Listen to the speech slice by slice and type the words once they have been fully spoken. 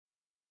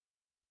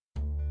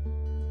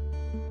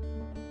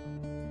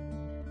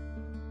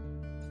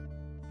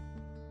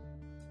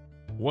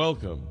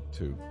Welcome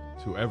to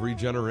Every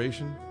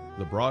Generation,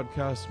 the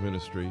broadcast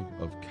ministry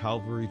of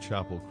Calvary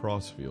Chapel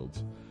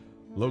Crossfields,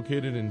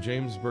 located in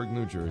Jamesburg,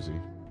 New Jersey,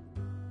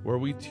 where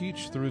we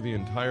teach through the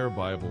entire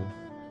Bible,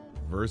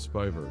 verse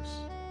by verse,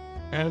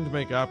 and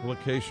make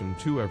application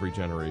to every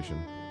generation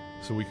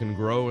so we can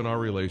grow in our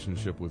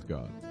relationship with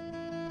God.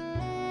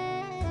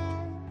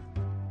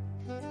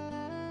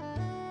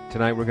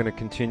 Tonight we're going to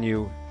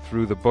continue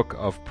through the book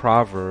of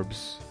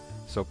Proverbs,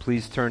 so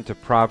please turn to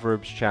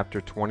Proverbs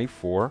chapter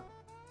 24.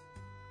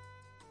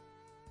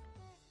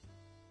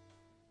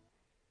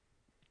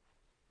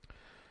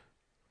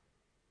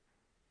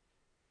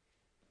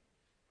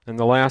 And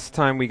the last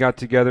time we got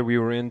together, we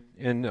were in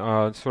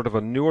sort of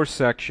a newer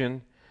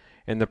section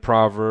in the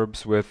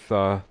Proverbs with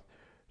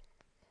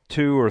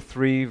 2 or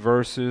 3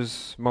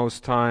 verses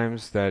most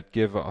times that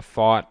give a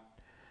thought,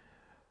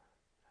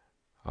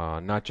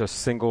 not just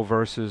single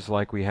verses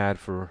like we had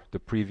for the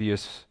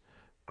previous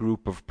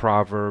group of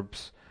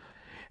Proverbs.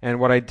 And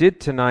what I did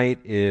tonight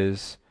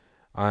is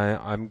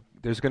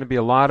there's going to be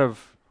a lot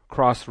of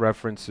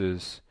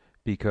cross-references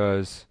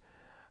because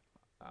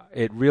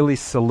it really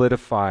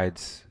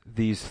solidifies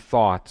these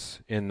thoughts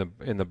in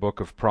the book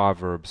of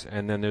Proverbs.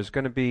 And then there's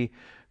going to be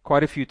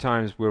quite a few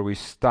times where we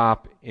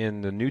stop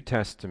in the New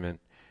Testament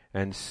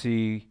and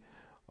see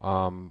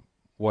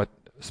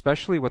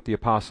especially what the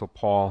Apostle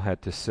Paul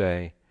had to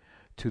say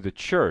to the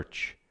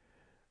church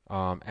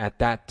at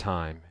that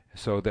time,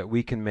 so that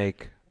we can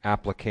make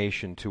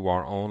application to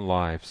our own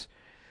lives.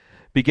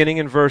 Beginning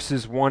in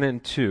verses 1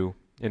 and 2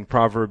 in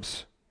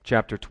Proverbs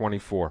chapter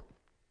 24.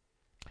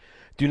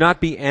 Do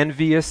not be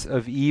envious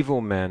of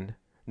evil men,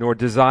 nor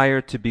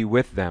desire to be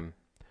with them,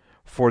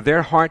 for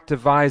their heart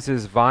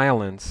devises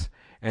violence,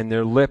 and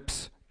their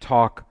lips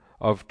talk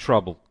of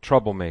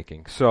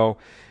troublemaking. So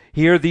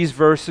here these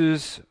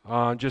verses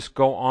just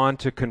go on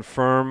to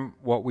confirm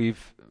what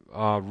we've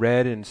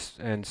read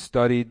and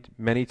studied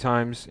many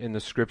times in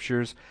the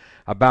Scriptures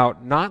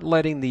about not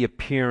letting the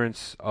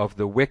appearance of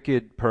the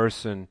wicked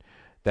person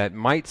that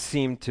might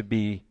seem to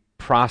be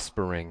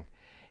prospering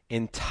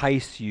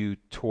entice you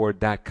toward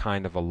that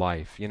kind of a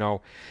life. You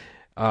know,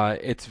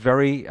 it's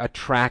very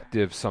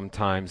attractive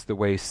sometimes the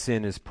way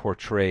sin is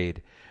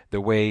portrayed, the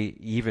way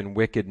even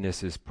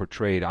wickedness is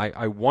portrayed.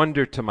 I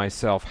wonder to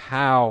myself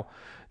how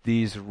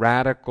these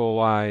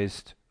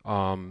radicalized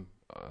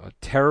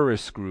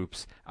terrorist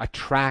groups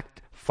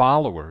attract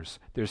followers.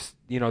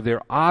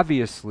 They're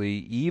obviously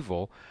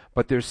evil,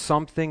 but there's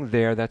something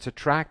there that's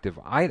attractive.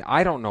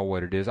 I don't know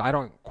what it is. I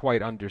don't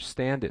quite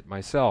understand it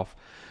myself.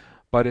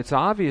 But it's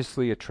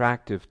obviously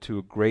attractive to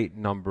a great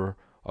number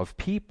of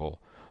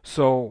people.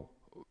 So,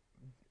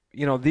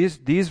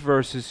 these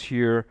verses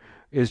here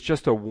is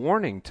just a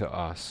warning to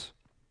us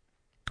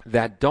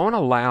that don't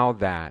allow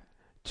that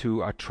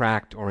to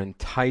attract or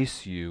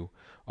entice you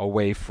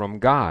away from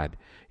God.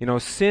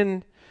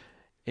 Sin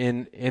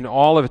in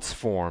all of its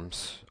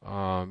forms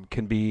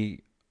can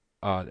be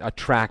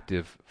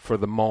attractive for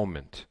the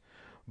moment,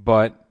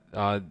 but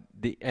the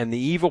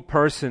evil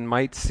person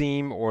might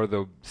seem, or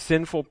the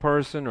sinful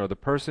person, or the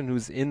person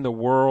who's in the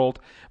world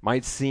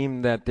might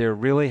seem that they're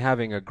really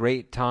having a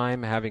great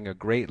time, having a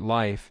great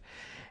life.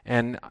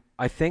 And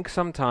I think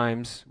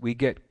sometimes we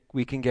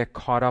can get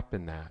caught up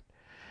in that.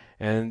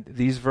 And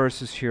these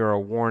verses here are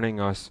warning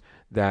us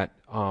that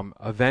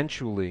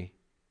eventually,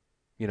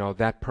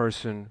 that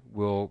person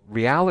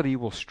reality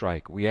will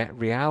strike.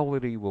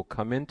 Reality will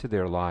come into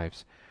their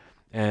lives.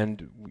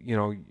 And,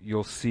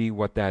 you'll see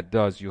what that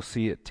does. You'll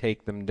see it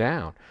take them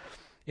down.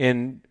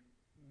 In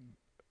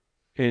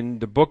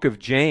the book of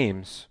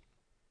James,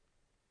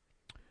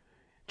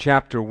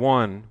 chapter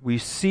 1, we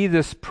see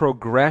this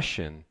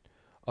progression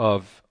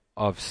of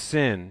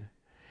sin,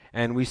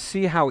 and we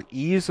see how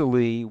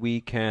easily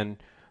we can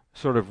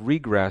sort of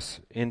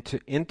regress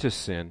into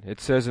sin. It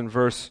says in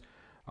verse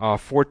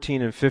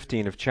 14 and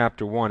 15 of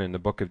chapter 1 in the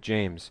book of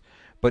James,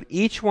 but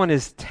each one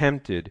is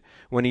tempted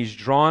when he's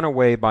drawn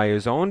away by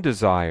his own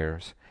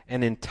desires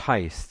and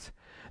enticed.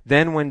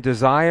 Then when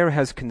desire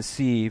has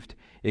conceived,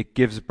 it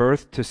gives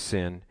birth to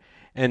sin,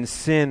 and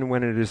sin,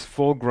 when it is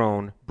full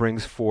grown,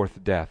 brings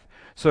forth death.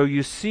 So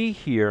you see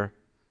here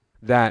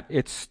that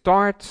it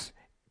starts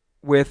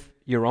with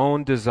your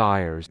own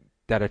desires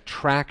that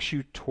attracts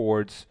you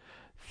towards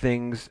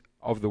things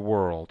of the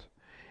world.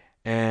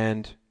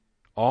 And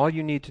all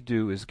you need to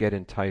do is get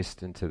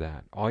enticed into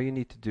that. All you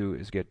need to do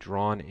is get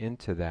drawn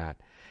into that.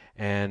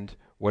 And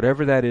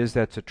whatever that is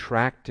that's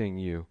attracting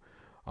you,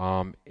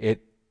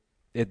 it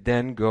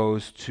then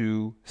goes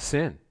to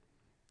sin.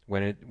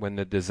 When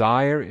the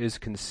desire is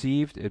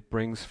conceived, it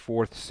brings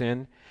forth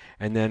sin.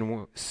 And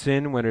then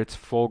sin, when it's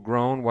full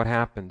grown, what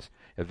happens?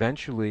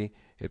 Eventually,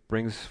 it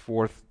brings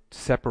forth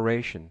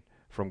separation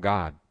from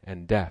God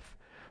and death.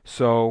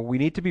 So we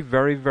need to be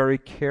very, very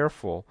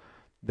careful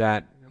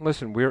that,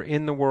 listen, we're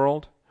in the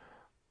world.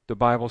 The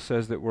Bible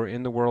says that we're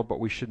in the world, but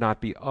we should not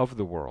be of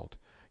the world.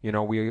 We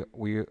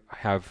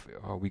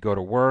go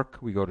to work,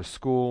 we go to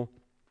school,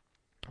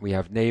 we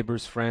have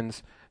neighbors,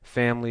 friends,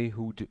 family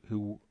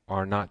who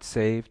are not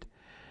saved,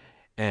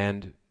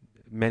 and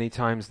many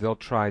times they'll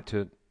try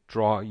to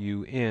draw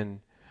you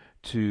in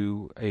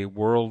to a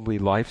worldly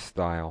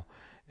lifestyle,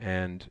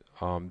 and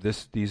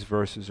these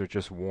verses are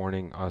just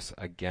warning us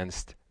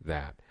against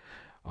that.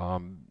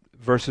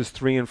 Verses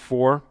 3 and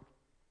 4,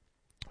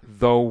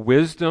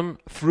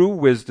 through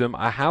wisdom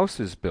a house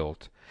is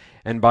built,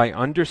 and by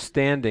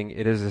understanding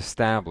it is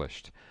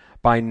established.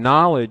 By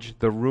knowledge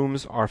the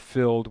rooms are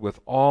filled with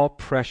all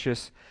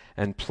precious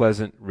and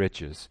pleasant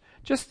riches.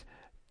 Just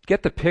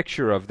get the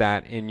picture of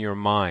that in your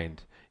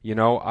mind. You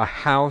know, a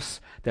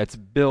house that's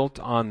built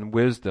on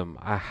wisdom,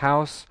 a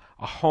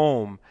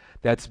home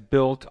that's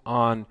built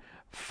on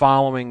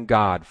following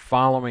God,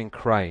 following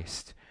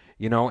Christ,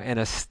 and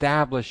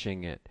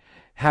establishing it,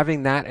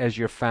 having that as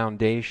your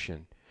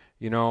foundation,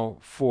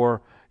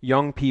 for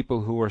young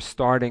people who are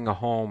starting a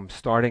home,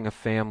 starting a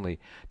family,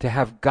 to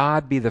have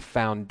God be the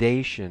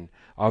foundation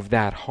of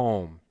that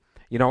home,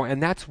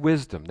 and that's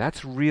wisdom.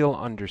 That's real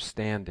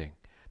understanding.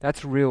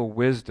 That's real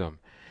wisdom.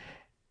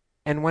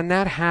 And when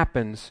that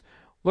happens,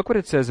 look what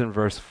it says in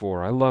verse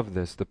 4. I love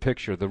this, the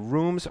picture. The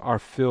rooms are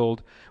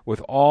filled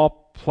with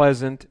all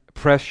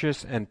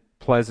precious and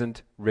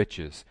pleasant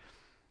riches.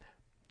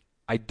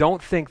 I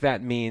don't think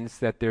that means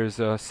that there's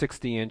a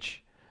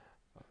 60-inch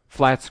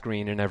flat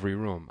screen in every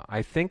room.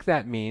 I think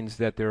that means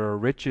that there are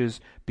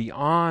riches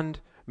beyond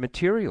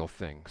material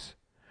things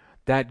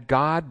that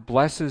God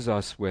blesses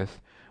us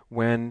with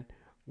when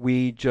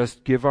we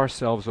just give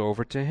ourselves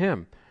over to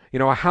Him.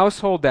 A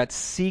household that's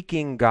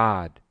seeking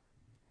God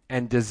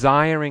and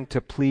desiring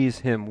to please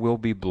Him will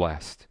be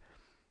blessed.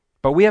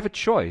 But we have a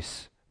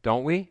choice,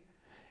 don't we?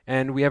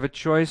 And we have a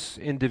choice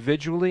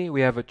individually.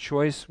 We have a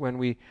choice when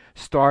we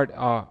start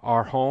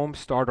our home,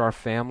 start our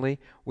family.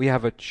 We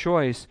have a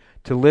choice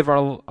to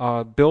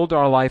build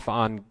our life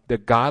on the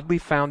godly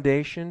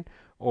foundation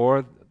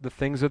or the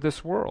things of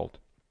this world.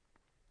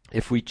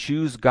 If we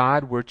choose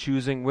God, we're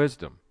choosing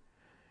wisdom.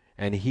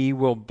 And He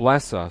will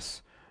bless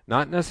us,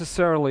 not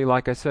necessarily,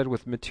 like I said,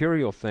 with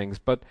material things,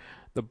 but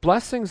the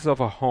blessings of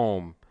a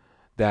home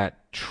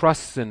that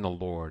trusts in the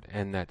Lord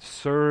and that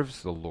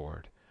serves the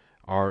Lord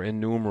are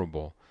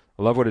innumerable.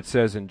 I love what it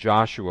says in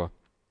Joshua,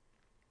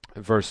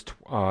 verse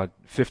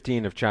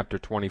 15 of chapter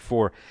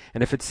 24.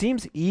 And if it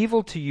seems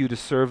evil to you to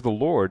serve the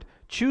Lord,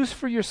 choose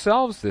for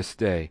yourselves this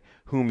day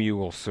whom you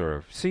will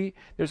serve. See,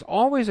 there's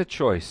always a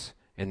choice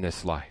in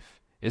this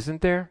life,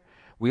 isn't there?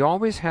 We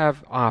always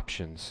have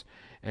options,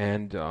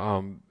 and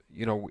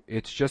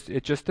it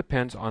just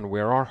depends on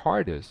where our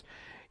heart is.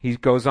 He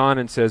goes on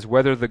and says,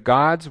 whether the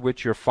gods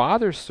which your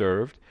fathers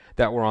served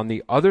that were on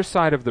the other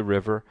side of the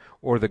river,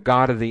 or the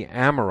God of the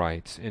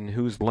Amorites in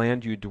whose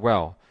land you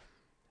dwell.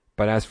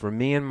 But as for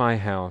me and my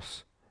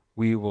house,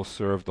 we will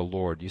serve the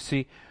Lord. You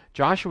see,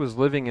 Joshua was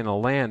living in a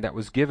land that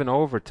was given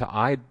over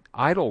to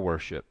idol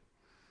worship.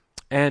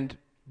 And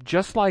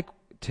just like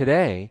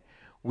today,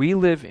 we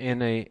live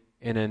in a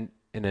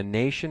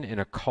nation, in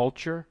a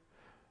culture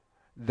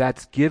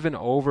that's given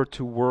over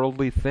to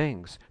worldly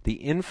things. The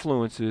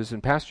influences,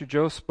 and Pastor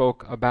Joe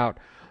spoke about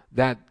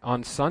that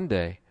on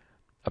Sunday,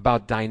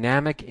 about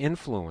dynamic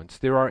influence.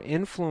 There are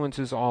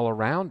influences all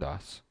around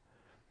us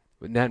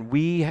that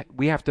we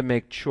have to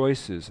make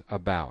choices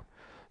about.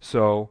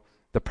 So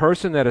the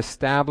person that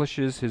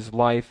establishes his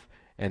life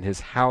and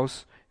his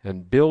house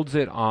and builds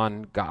it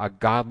on a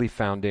godly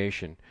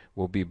foundation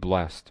will be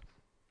blessed.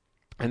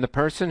 And the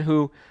person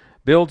who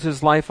builds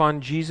his life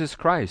on Jesus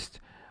Christ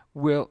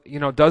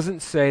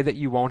doesn't say that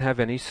you won't have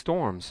any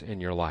storms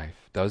in your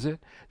life, does it?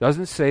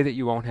 Doesn't say that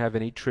you won't have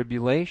any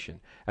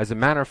tribulation. As a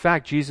matter of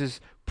fact, Jesus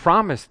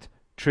promised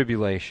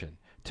tribulation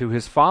to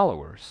His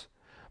followers.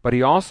 But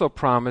He also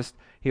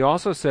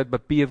said,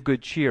 but be of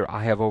good cheer,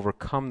 I have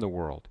overcome the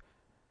world.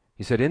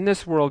 He said, in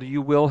this world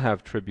you will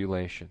have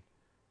tribulation,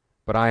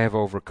 but I have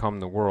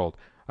overcome the world.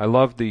 I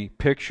love the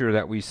picture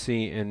that we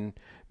see in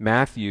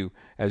Matthew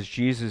as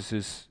Jesus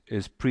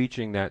is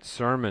preaching that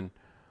sermon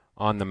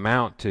on the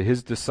Mount to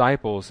His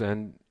disciples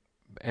and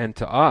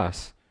to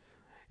us.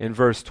 In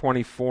verse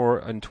 24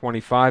 and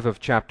 25 of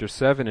chapter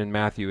 7 in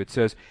Matthew, it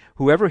says,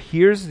 whoever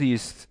hears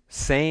these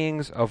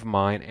sayings of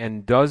mine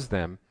and does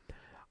them,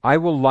 I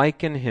will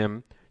liken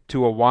him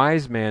to a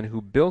wise man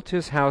who built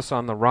his house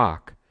on the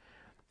rock.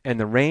 And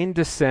the rain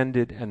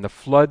descended, and the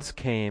floods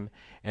came,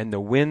 and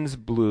the winds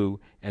blew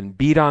and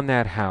beat on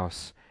that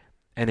house,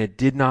 and it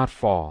did not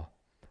fall,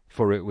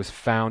 for it was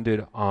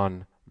founded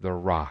on the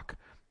rock.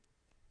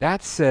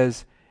 That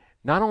says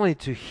not only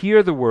to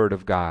hear the word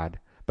of God,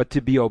 but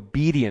to be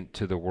obedient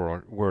to the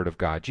word of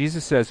God.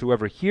 Jesus says,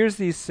 whoever hears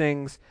these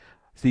sayings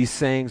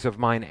of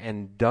mine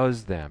and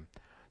does them.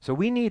 So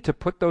we need to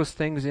put those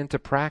things into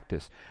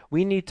practice.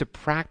 We need to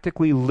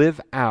practically live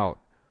out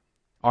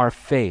our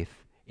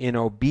faith in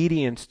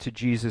obedience to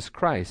Jesus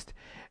Christ.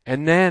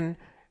 And then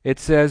it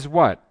says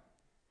what?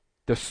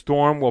 The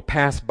storm will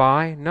pass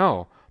by?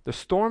 No, the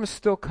storms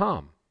still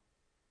come.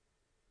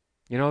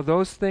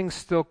 Those things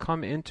still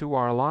come into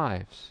our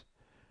lives.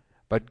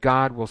 But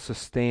God will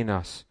sustain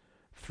us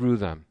through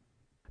them.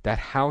 That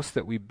house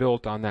that we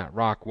built on that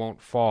rock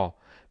won't fall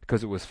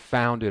because it was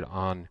founded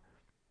on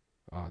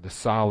the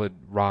solid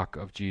rock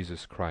of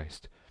Jesus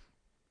Christ.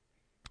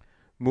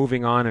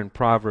 Moving on in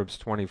Proverbs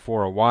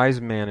 24, a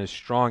wise man is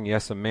strong,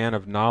 yes, a man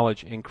of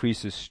knowledge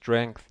increases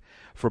strength.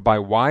 For by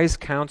wise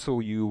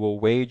counsel you will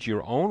wage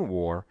your own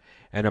war,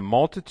 and a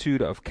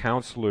multitude of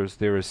counselors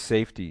there is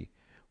safety.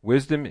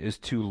 Wisdom is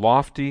too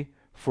lofty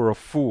for a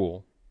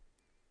fool.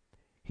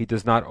 He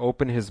does not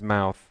open his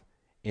mouth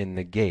in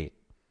the gate.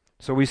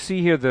 So we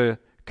see here the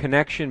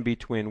connection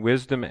between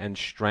wisdom and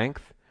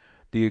strength,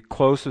 the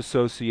close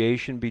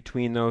association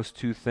between those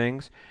two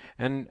things.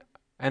 And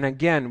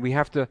again, we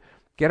have to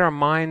get our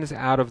minds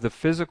out of the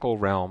physical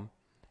realm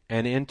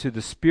and into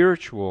the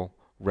spiritual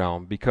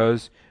realm,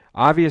 because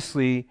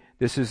obviously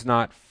this is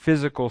not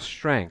physical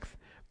strength,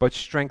 but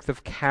strength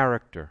of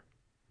character,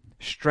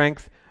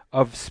 strength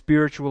of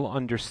spiritual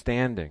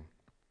understanding.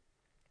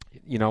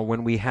 You know,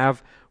 when we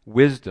have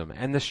wisdom,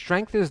 and the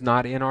strength is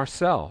not in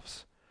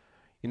ourselves.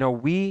 You know,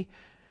 we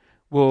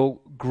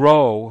will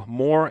grow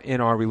more in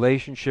our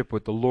relationship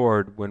with the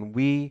Lord when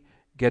we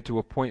get to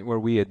a point where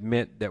we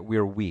admit that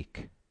we're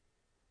weak,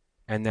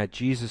 and that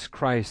Jesus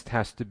Christ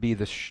has to be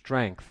the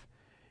strength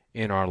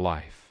in our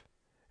life,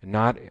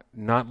 not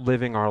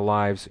living our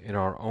lives in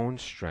our own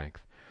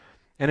strength.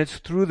 And it's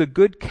through the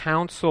good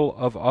counsel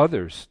of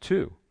others,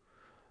 too,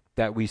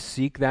 that we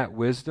seek that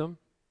wisdom,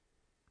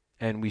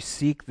 and we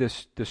seek the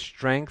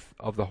strength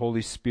of the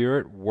Holy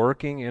Spirit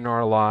working in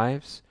our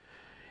lives.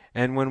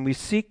 And when we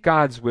seek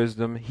God's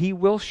wisdom, He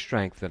will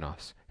strengthen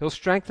us. He'll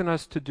strengthen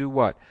us to do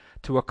what?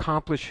 To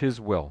accomplish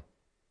His will.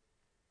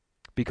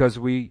 Because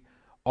we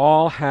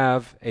all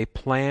have a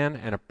plan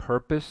and a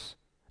purpose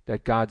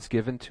that God's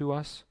given to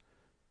us.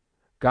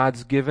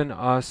 God's given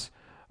us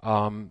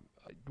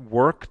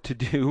work to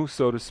do,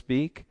 so to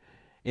speak,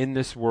 in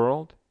this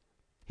world.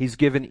 He's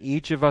given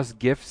each of us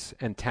gifts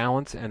and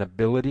talents and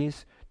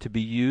abilities to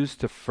be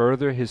used to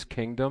further His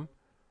kingdom.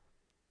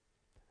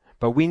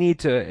 But we need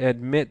to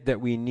admit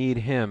that we need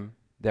Him,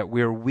 that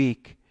we're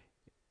weak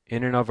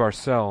in and of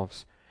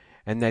ourselves,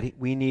 and that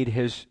we need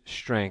His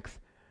strength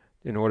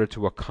in order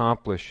to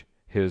accomplish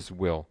His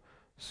will.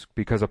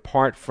 Because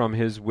apart from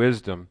His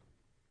wisdom,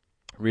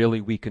 really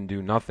we can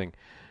do nothing.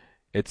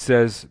 It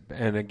says,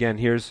 and again,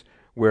 here's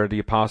where the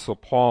Apostle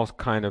Paul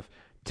kind of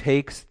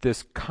takes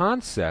this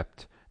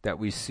concept that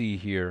we see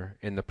here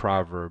in the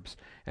Proverbs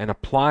and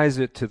applies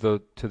it to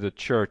the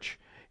church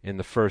in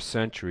the first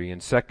century. In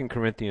 2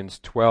 Corinthians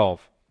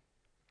 12,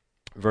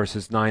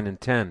 verses 9 and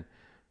 10,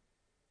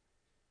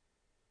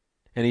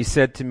 and he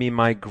said to me,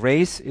 "My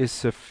grace is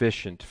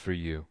sufficient for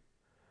you,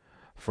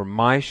 for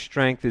my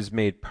strength is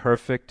made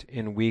perfect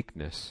in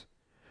weakness.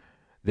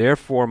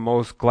 Therefore,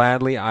 most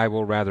gladly I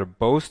will rather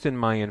boast in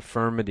my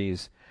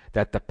infirmities,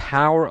 that the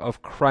power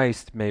of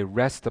Christ may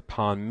rest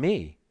upon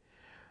me.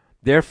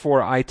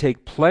 Therefore, I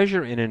take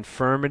pleasure in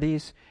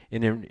infirmities,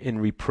 in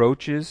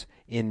reproaches,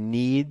 in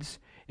needs,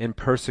 in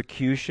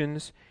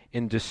persecutions,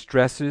 in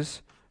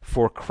distresses,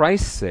 for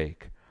Christ's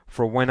sake.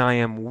 For when I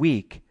am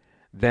weak,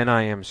 then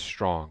I am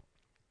strong."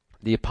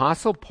 The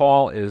Apostle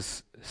Paul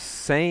is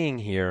saying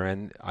here,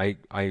 and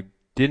I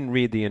didn't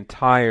read the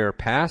entire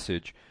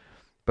passage,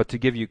 but to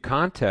give you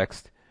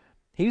context,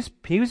 he's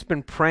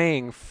been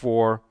praying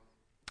for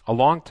a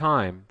long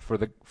time for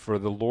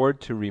the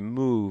Lord to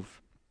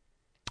remove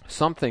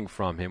something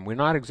from him. We're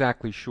not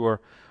exactly sure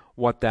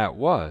what that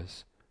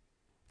was,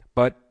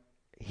 but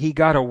he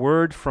got a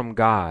word from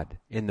God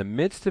in the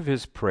midst of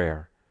his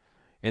prayer,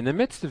 in the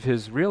midst of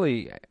his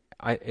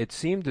it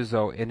seemed as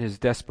though in his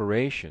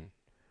desperation,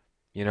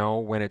 you know,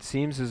 when it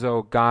seems as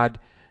though God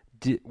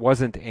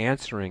wasn't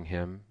answering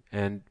him,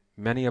 and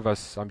many of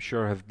us, I'm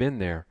sure, have been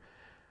there.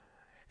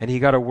 And he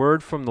got a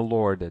word from the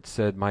Lord that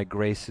said, "My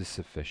grace is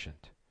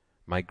sufficient.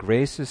 My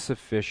grace is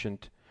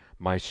sufficient.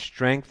 My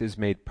strength is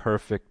made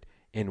perfect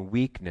in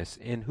weakness."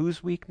 In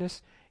whose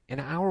weakness? In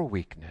our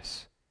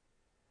weakness.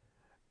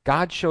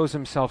 God shows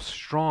himself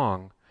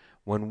strong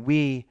when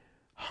we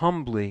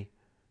humbly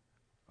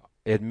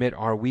admit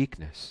our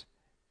weakness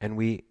and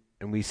we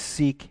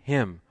seek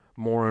him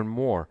more and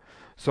more.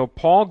 So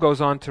Paul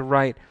goes on to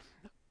write,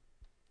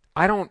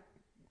 I'm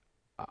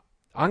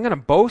going to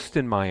boast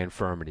in my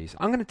infirmities.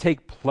 I'm going to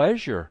take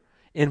pleasure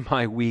in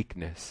my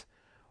weakness.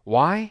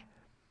 Why?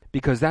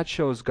 Because that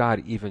shows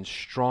God even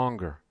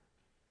stronger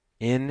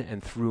in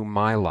and through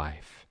my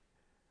life.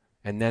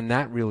 And then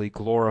that really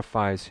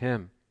glorifies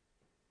him.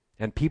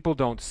 And people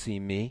don't see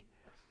me.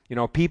 You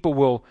know, people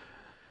will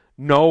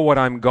know what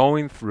I'm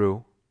going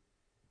through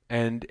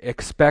and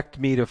expect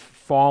me to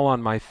fall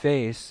on my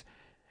face.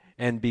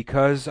 And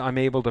because I'm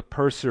able to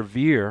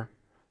persevere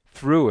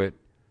through it,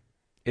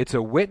 it's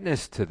a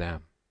witness to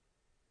them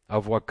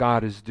of what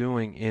God is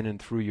doing in and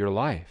through your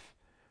life.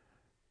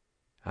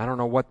 I don't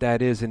know what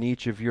that is in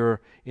each of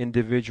your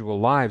individual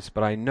lives,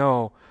 but I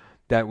know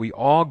that we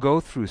all go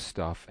through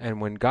stuff,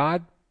 and when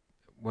God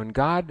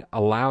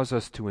allows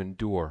us to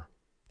endure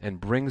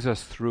and brings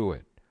us through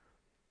it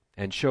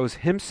and shows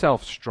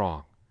himself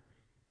strong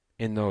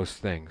in those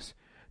things,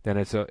 then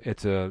it's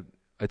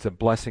a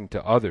blessing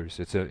to others.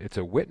 It's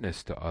a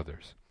witness to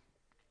others.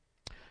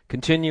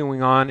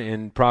 Continuing on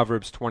in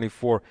Proverbs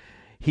 24,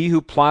 He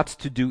who plots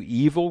to do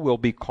evil will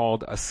be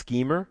called a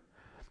schemer.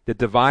 The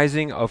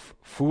devising of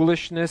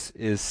foolishness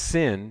is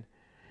sin,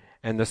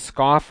 and the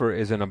scoffer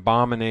is an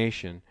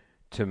abomination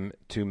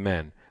to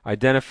men.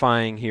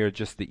 Identifying here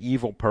just the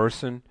evil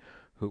person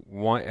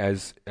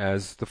as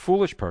the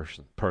foolish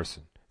person.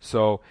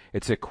 So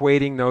it's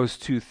equating those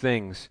two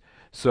things.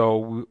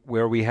 So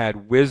where we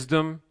had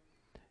wisdom,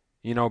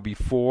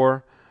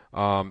 before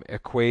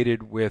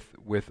equated with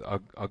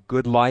a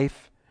good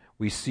life,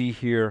 we see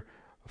here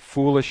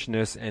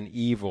foolishness and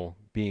evil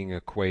being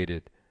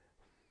equated.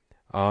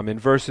 In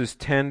verses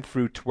 10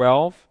 through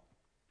 12,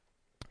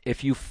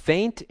 if you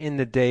faint in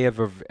the day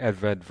of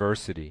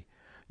adversity,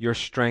 your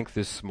strength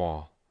is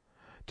small.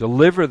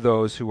 Deliver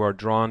those who are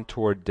drawn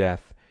toward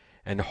death,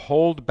 and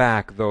hold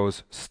back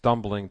those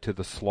stumbling to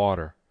the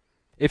slaughter.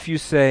 If you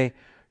say,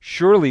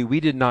 surely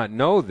we did not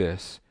know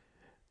this,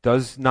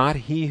 does not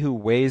he who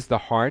weighs the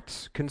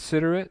hearts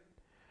consider it?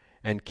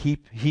 And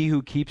he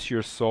who keeps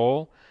your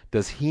soul,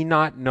 does he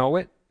not know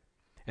it?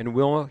 And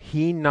will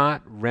he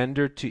not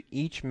render to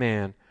each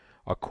man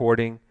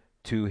according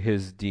to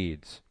his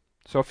deeds?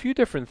 So a few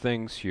different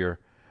things here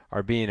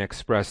are being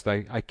expressed.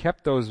 I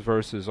kept those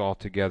verses all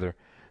together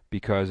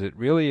because it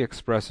really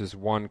expresses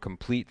one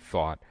complete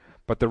thought.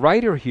 But the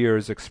writer here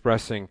is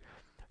expressing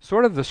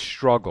sort of the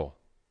struggle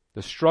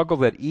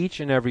that each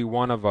and every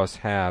one of us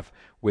have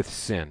with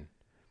sin.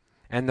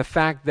 And the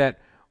fact that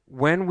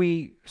when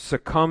we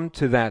succumb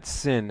to that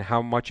sin,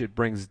 how much it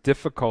brings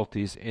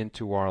difficulties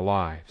into our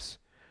lives.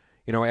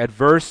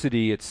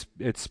 Adversity, it's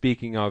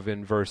speaking of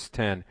in verse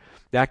 10.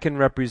 That can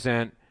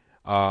represent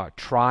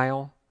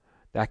trial,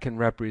 that can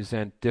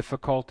represent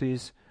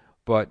difficulties,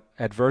 but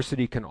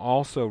adversity can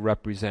also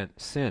represent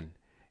sin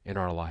in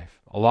our life.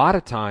 A lot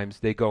of times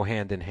they go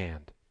hand in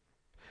hand.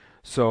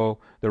 So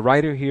the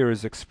writer here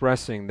is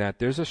expressing that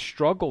there's a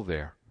struggle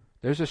there.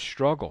 There's a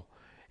struggle.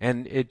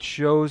 And it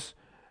shows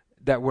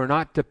that we're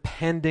not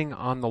depending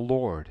on the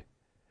Lord,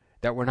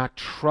 that we're not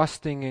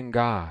trusting in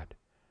God.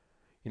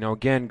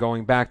 Again,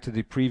 going back to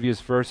the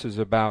previous verses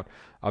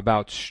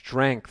about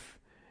strength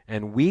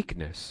and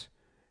weakness.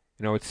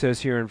 It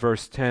says here in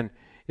verse 10,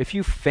 if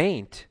you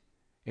faint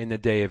in the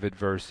day of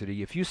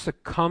adversity, if you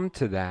succumb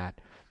to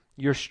that,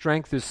 your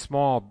strength is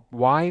small.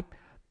 Why?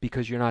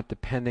 Because you're not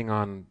depending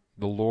on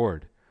the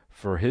Lord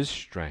for His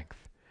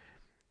strength.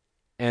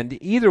 And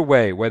either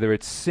way, whether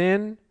it's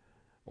sin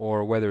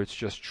or whether it's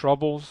just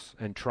troubles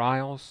and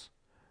trials,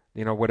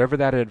 whatever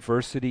that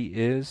adversity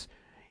is,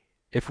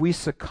 if we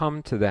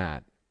succumb to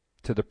that,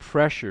 to the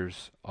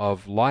pressures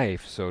of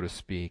life, so to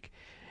speak,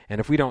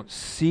 and if we don't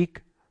seek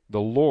the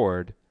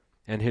Lord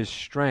and His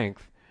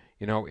strength,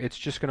 it's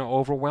just going to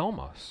overwhelm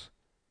us.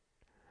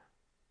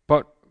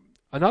 But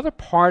another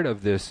part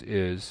of this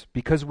is,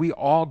 because we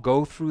all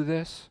go through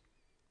this,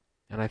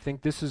 and I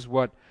think this is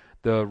what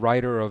the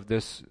writer of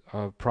this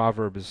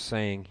proverb is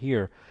saying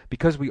here,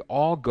 because we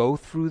all go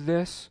through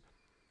this,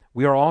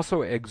 we are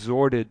also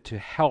exhorted to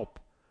help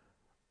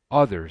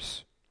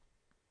others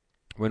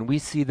when we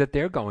see that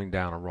they're going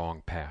down a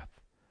wrong path,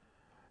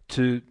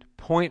 to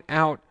point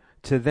out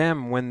to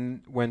them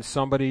when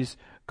somebody's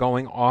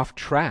going off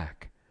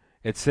track.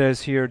 It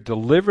says here,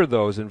 deliver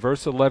those, in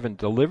verse 11,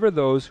 deliver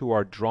those who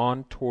are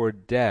drawn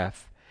toward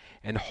death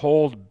and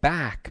hold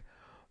back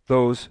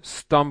those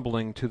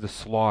stumbling to the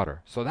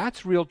slaughter. So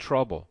that's real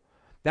trouble.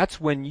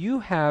 That's when you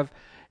have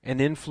an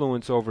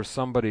influence over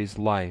somebody's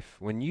life,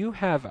 when you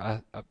have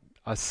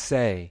a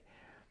say,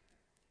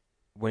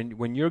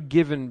 when you're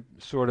given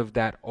sort of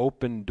that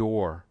open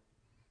door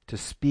to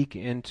speak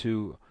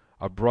into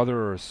a brother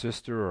or a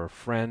sister or a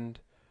friend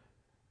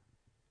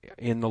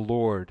in the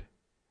Lord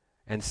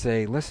and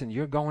say, listen,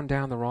 you're going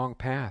down the wrong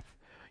path.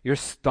 You're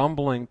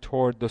stumbling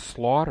toward the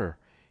slaughter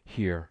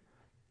here.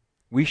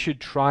 We should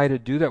try to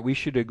do that. We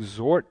should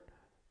exhort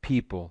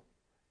people,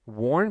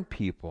 warn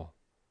people.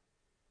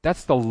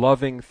 That's the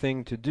loving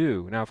thing to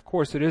do. Now, of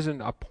course, it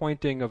isn't a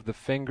pointing of the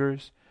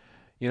fingers.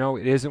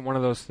 It isn't one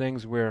of those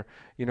things where,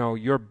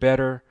 you're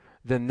better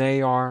than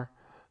they are.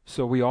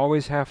 So we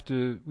always have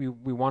to, we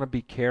want to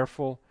be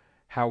careful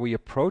how we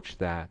approach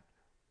that.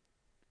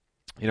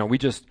 We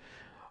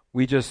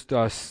just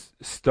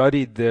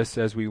studied this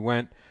as we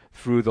went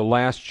through the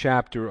last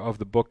chapter of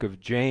the book of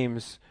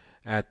James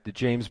at the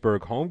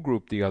Jamesburg home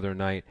group the other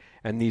night,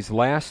 and these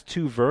last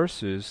two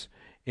verses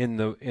in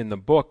the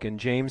book, in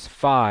James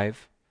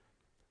 5,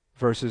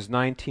 verses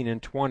 19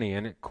 and 20,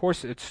 and of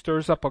course it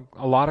stirs up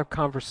a lot of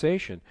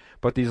conversation,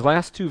 but these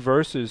last two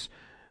verses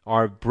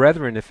are,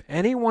 brethren, if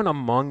anyone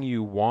among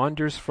you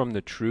wanders from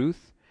the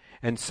truth,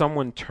 and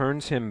someone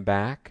turns him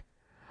back,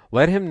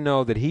 let him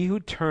know that he who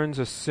turns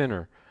a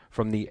sinner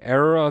from the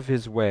error of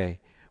his way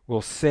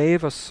will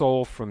save a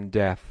soul from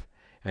death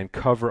and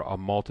cover a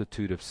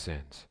multitude of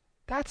sins.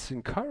 That's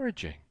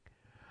encouraging.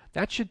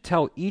 That should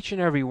tell each and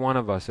every one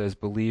of us as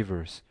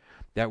believers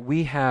that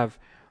we have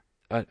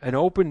an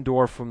open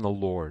door from the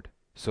Lord,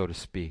 so to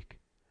speak,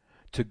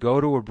 to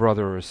go to a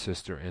brother or a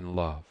sister in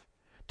love,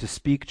 to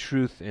speak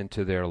truth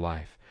into their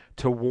life,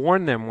 to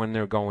warn them when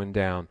they're going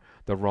down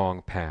the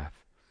wrong path.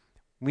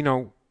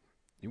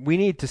 We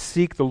need to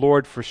seek the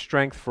Lord for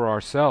strength for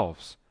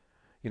ourselves,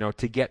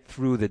 to get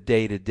through the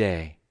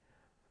day-to-day,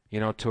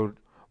 to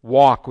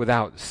walk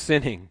without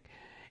sinning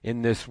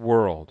in this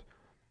world.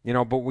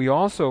 But we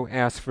also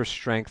ask for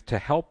strength to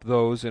help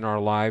those in our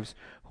lives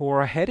who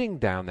are heading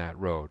down that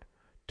road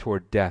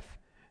toward death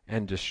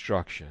and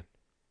destruction.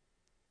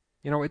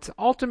 It's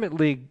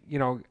ultimately,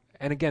 and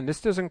again,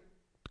 this doesn't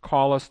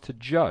call us to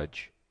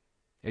judge.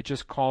 It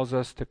just calls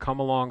us to come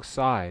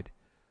alongside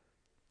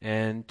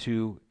and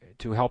to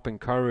help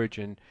encourage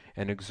and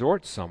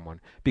exhort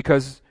someone.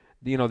 Because,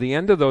 the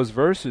end of those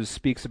verses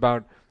speaks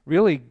about,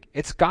 really,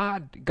 it's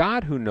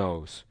God who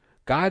knows.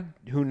 God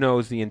who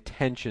knows the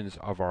intentions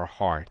of our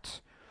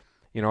hearts.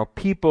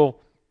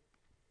 People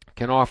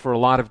can offer a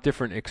lot of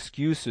different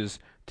excuses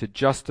to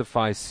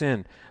justify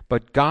sin,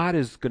 but God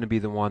is going to be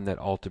the one that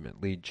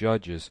ultimately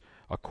judges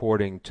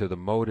according to the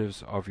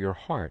motives of your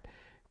heart,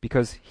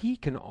 because He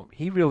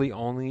really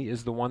only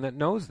is the one that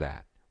knows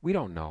that. We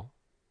don't know.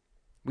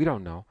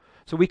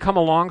 So we come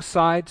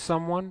alongside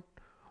someone,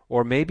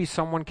 or maybe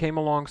someone came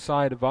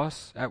alongside of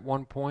us at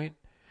one point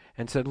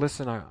and said,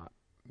 listen,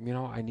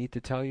 I need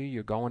to tell you,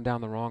 you're going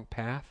down the wrong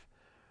path.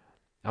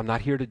 I'm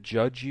not here to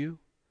judge you,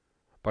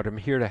 but I'm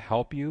here to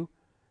help you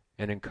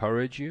and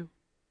encourage you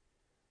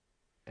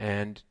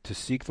and to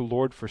seek the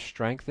Lord for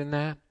strength in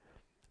that.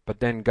 But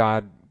then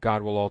God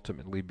will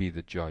ultimately be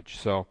the judge.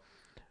 So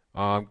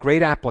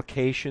great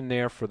application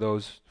there for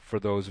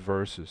those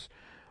verses.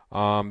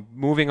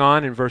 Moving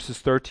on in verses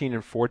 13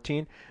 and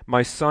 14,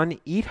 my son,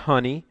 eat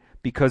honey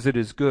because it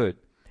is good,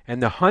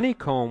 and the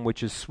honeycomb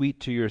which is sweet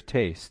to your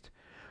taste.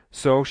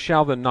 So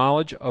shall the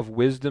knowledge of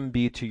wisdom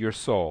be to your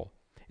soul.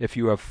 If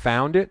you have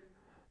found it,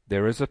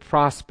 there is a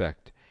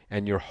prospect,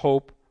 and your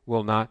hope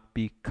will not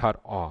be cut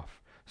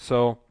off.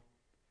 So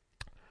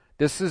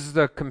this is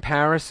the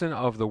comparison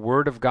of the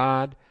Word of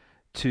God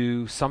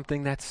to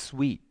something that's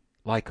sweet,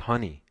 like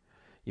honey.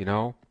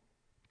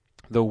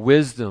 The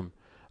wisdom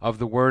of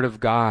the Word of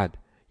God,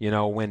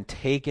 when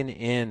taken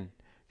in,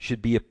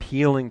 should be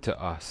appealing to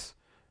us.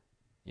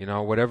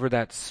 Whatever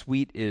that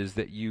sweet is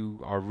that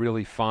you are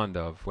really fond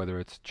of, whether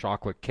it's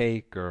chocolate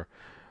cake or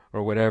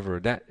whatever,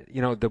 that,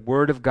 the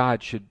Word of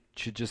God should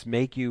just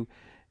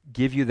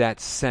give you that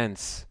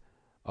sense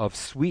of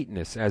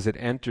sweetness as it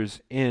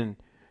enters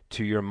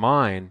into your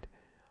mind.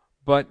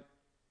 But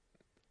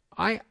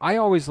I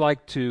always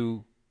like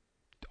to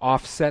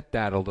offset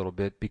that a little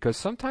bit, because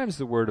sometimes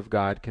the Word of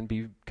God can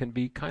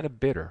be kind of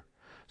bitter.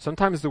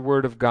 Sometimes the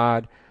Word of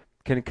God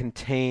can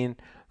contain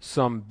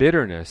some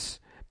bitterness,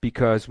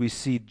 because we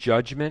see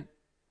judgment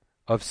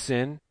of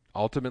sin.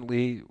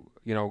 Ultimately,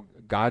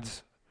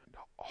 God's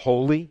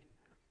holy,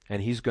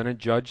 and He's going to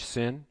judge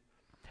sin.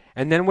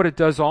 And then what it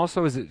does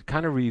also is it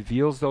kind of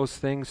reveals those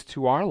things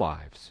to our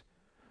lives.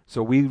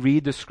 So we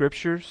read the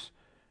Scriptures,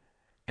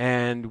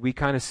 and we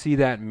kind of see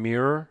that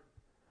mirror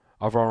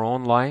of our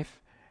own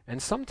life. And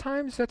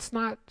sometimes that's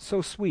not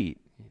so sweet,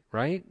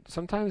 right?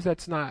 Sometimes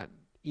that's not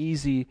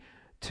easy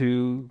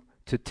to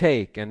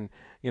take. And,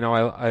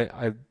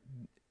 I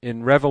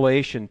in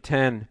Revelation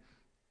 10,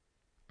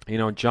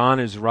 John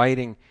is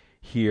writing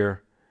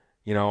here,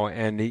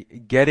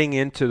 and getting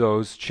into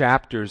those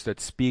chapters that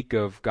speak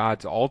of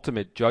God's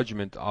ultimate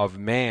judgment of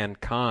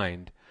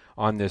mankind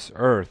on this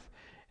earth.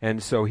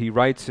 And so he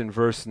writes in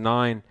verse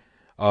 9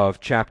 of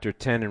chapter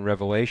 10 in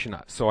Revelation,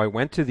 so I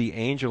went to the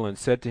angel and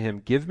said to him,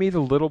 give me the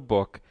little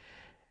book.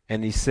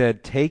 And he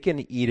said, take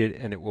and eat it,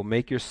 and it will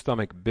make your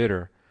stomach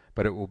bitter,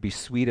 but it will be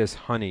sweet as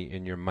honey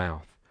in your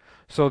mouth.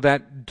 So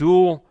that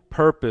dual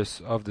purpose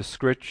of the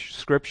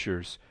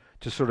Scriptures,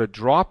 to sort of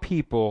draw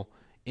people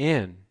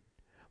in,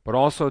 but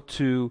also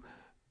to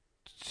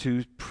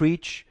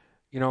preach,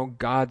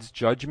 God's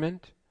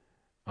judgment,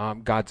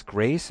 God's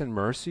grace and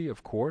mercy,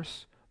 of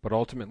course, but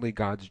ultimately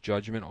God's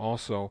judgment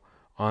also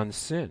on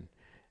sin.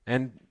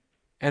 And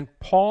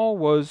Paul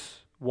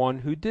was one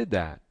who did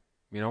that.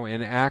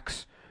 In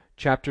Acts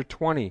chapter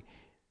 20,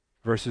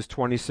 verses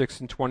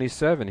 26 and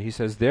 27, he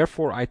says,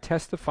 therefore I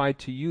testify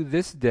to you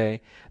this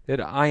day that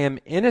I am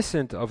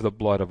innocent of the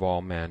blood of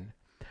all men,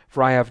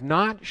 for I have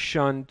not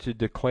shunned to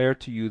declare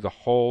to you the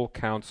whole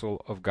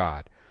counsel of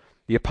God.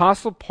 The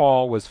Apostle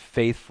Paul was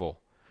faithful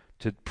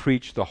to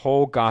preach the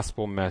whole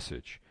gospel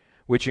message,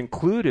 which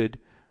included,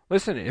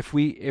 listen, if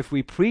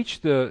we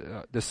preach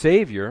the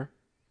Savior,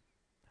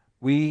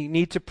 we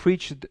need to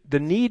preach the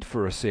need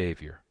for a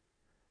Savior.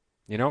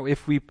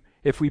 If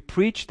we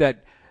preach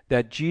that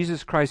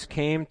Jesus Christ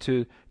came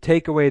to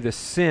take away the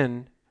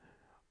sin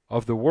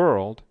of the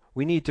world,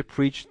 we need to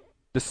preach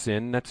the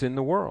sin that's in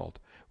the world.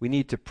 We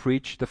need to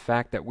preach the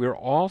fact that we're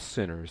all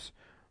sinners,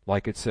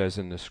 like it says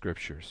in the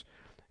Scriptures.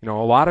 A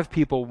lot of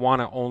people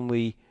want to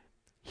only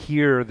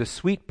hear the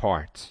sweet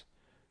parts,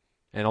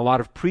 and a lot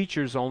of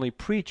preachers only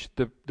preach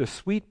the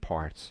sweet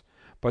parts.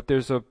 But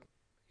there's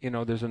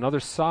another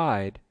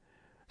side,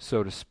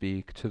 so to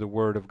speak, to the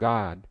Word of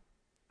God.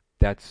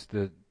 That's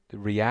the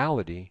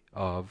reality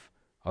of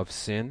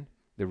sin,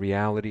 the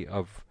reality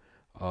of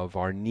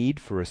our need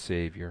for a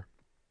Savior.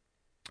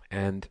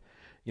 And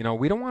we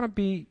don't want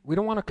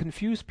to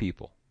confuse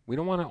people. We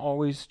don't want to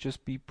always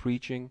just be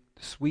preaching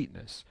the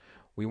sweetness.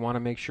 We want to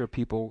make sure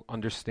people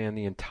understand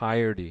the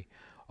entirety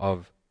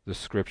of the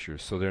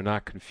Scriptures so they're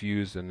not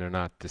confused and they're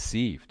not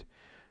deceived.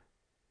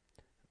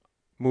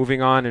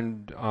 Moving on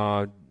in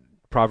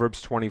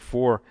Proverbs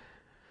 24,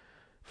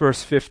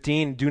 verse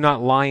 15, do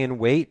not lie in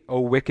wait, O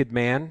wicked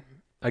man,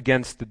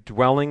 against the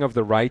dwelling of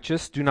the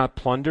righteous. Do not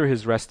plunder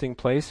his resting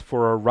place,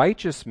 for a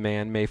righteous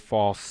man may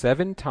fall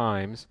 7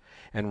 times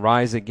and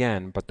rise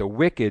again, but the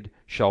wicked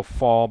shall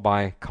fall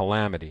by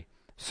calamity.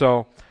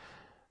 So,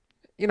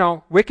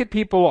 wicked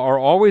people are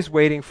always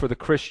waiting for the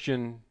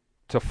Christian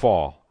to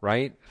fall,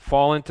 right?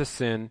 Fall into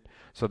sin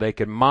so they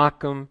can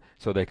mock them,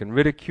 so they can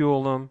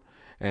ridicule them.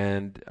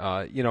 And,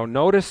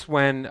 notice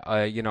when,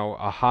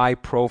 a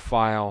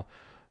high-profile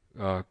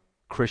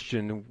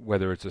Christian,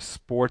 whether it's a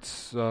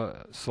sports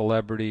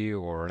celebrity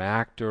or an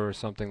actor or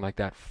something like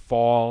that,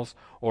 falls,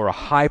 or a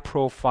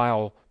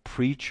high-profile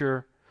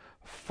preacher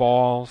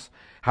falls,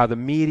 how the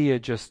media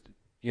just,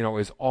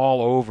 is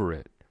all over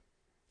it.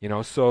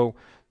 So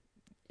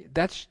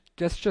that's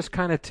just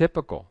kind of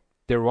typical.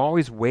 They're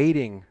always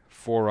waiting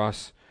for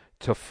us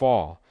to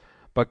fall.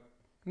 But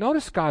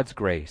notice God's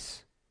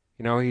grace.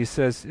 It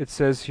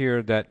says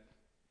here that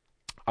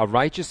a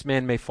righteous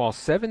man may fall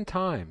 7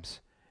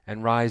 times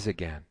and rise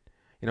again.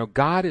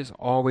 God is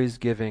always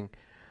giving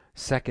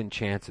second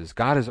chances.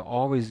 God is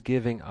always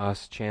giving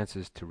us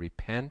chances to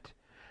repent,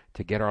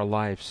 to get our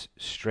lives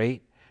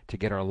straight, to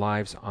get our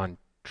lives on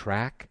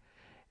track,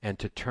 and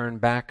to turn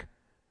back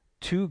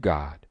to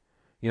God.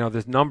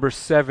 The number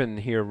 7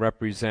 here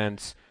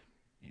represents,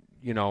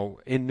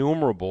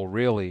 innumerable,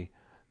 really,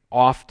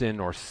 often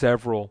or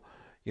several,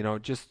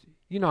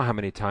 how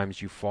many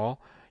times you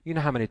fall. You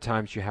know how many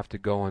times you have to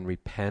go and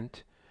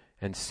repent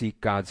and seek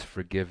God's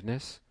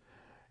forgiveness.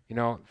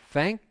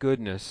 Thank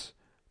goodness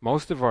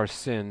most of our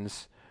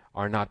sins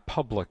are not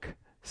public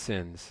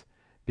sins,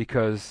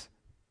 because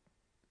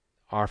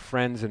our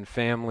friends and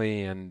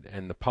family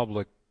and the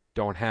public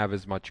don't have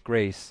as much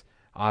grace,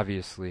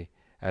 obviously,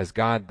 as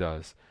God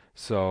does.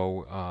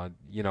 So,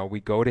 we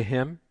go to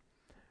Him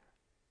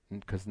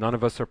because none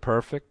of us are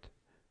perfect.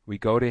 We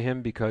go to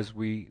Him because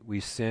we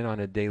sin on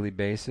a daily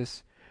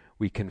basis.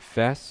 We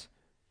confess,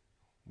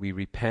 we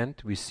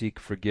repent, we seek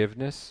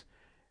forgiveness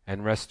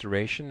and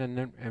restoration,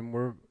 and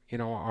we're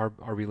our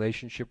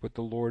relationship with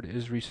the Lord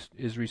is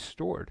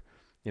restored.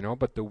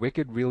 But the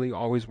wicked really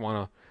always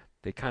want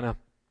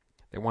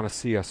to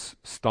see us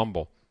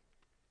stumble.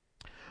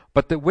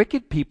 But the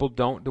wicked people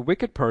don't. The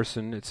wicked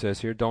person, it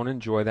says here, don't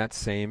enjoy that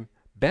same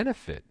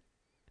benefit.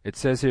 It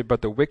says here,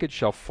 but the wicked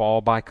shall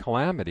fall by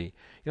calamity.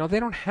 They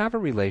don't have a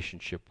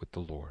relationship with the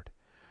Lord.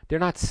 They're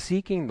not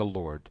seeking the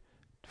Lord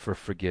for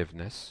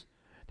forgiveness.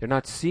 They're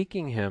not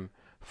seeking Him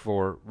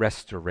for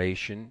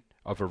restoration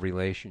of a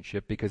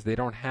relationship, because they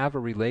don't have a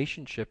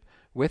relationship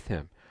with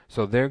Him.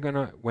 So they're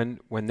gonna,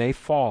 when they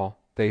fall,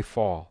 they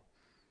fall.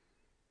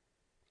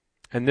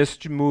 And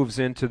this moves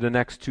into the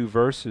next 2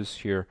 verses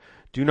here.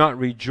 Do not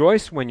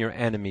rejoice when your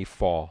enemy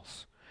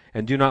falls,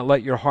 and do not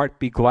let your heart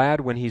be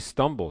glad when he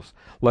stumbles,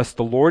 lest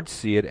the Lord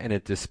see it and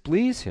it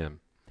displease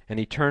Him, and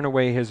He turn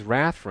away His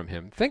wrath from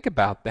him. Think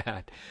about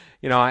that.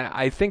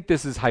 I think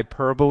this is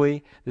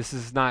hyperbole. This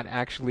is not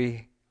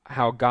actually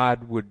how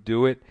God would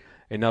do it.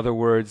 In other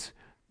words,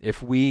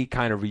 if we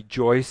kind of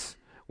rejoice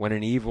when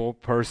an evil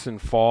person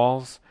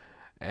falls,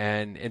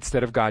 and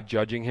instead of God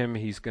judging him,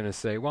 He's going to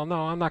say, well,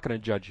 no, I'm not going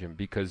to judge him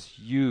because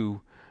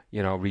you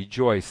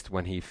rejoiced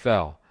when he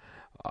fell.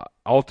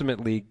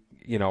 Ultimately,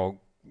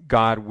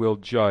 God will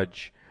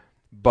judge,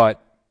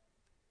 but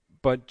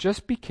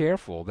just be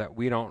careful that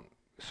we don't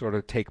sort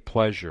of take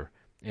pleasure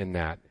in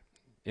that.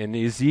 In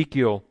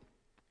Ezekiel,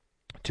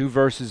 2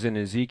 verses in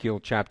Ezekiel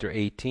chapter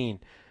 18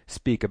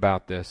 speak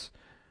about this.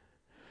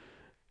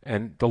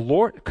 And the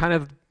Lord, kind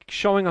of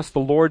showing us the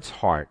Lord's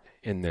heart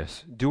in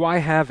this. Do I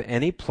have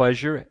any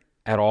pleasure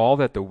at all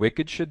that the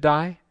wicked should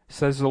die,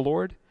 says the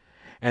Lord,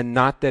 and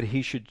not that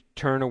he should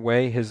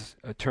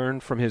turn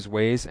from his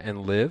ways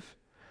and live?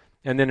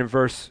 And then in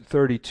verse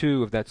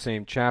 32 of that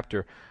same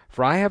chapter,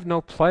 for I have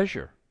no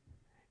pleasure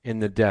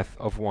in the death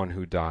of one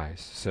who dies,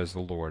 says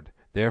the Lord.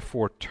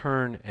 Therefore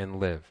turn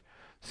and live.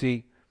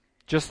 See,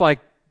 just like,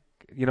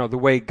 the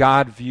way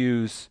God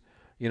views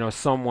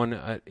someone,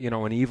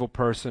 an evil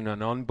person,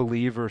 an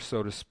unbeliever,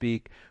 so to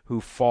speak,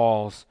 who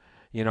falls,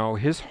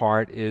 His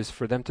heart is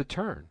for them to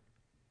turn.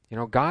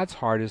 God's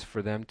heart is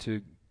for them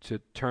to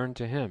turn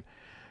to Him.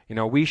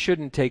 We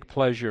shouldn't take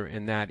pleasure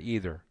in that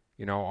either.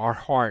 Our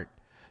heart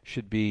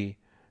should be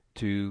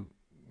to,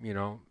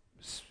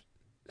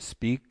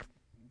 speak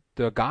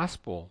the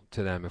gospel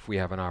to them if we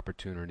have an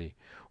opportunity,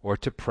 or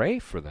to pray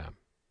for them,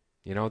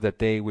 that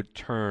they would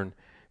turn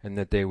and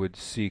that they would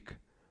seek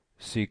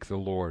the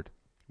Lord.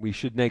 We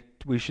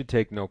should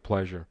take no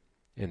pleasure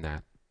in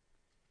that.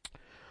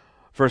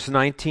 Verse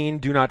 19,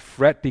 do not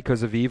fret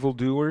because of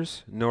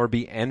evildoers, nor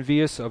be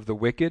envious of the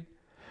wicked,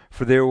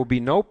 for there will be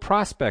no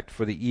prospect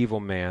for the evil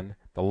man.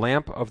 The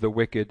lamp of the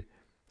wicked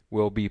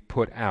will be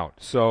put out.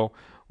 So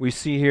we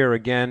see here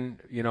again,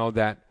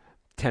 that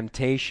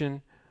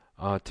temptation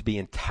to be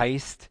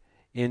enticed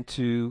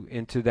into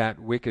that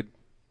wicked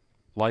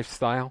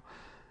lifestyle,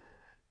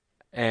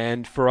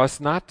 and for us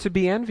not to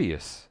be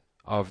envious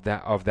of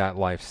that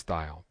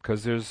lifestyle,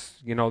 because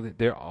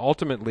they're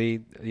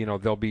ultimately,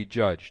 they'll be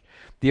judged.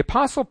 The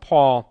Apostle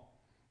Paul,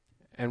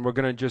 and we're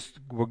going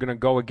to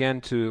go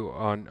again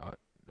to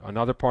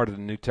another part of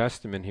the New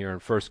Testament here in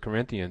 1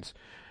 Corinthians.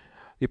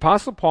 The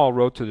Apostle Paul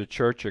wrote to the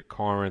church at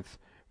Corinth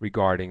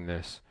regarding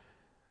this,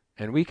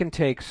 and we can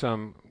take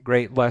some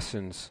great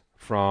lessons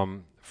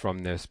from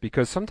this,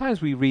 because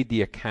sometimes we read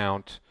the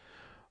account,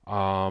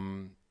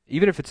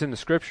 even if it's in the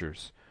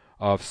scriptures,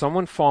 of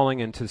someone falling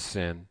into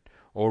sin,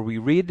 or we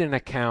read an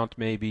account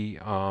maybe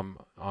on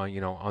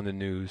the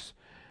news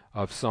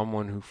of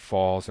someone who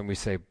falls, and we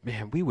say,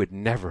 man,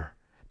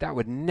 that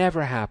would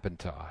never happen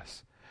to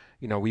us.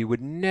 We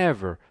would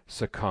never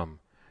succumb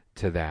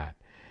to that.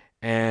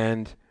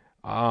 And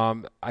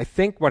I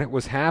think what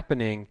was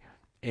happening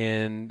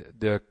in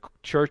the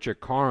church at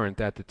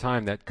Corinth at the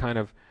time that kind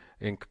of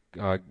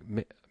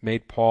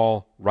made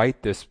Paul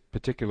write this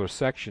particular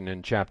section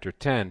in chapter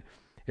 10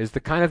 is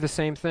the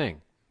same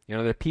thing.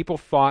 That people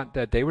thought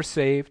that they were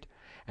saved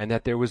and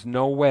that there was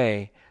no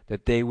way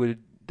that they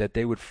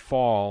would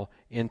fall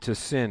into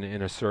sin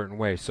in a certain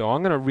way. So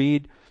I'm going to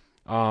read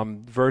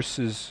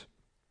verses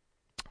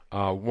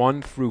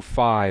 1 through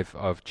 5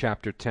 of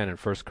chapter 10 in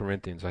 1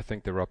 Corinthians. I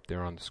think they're up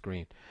there on the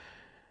screen.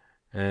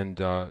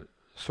 And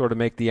sort of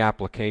make the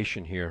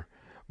application here.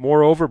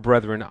 Moreover,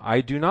 brethren,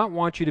 I do not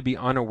want you to be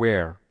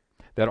unaware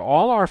that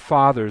all our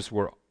fathers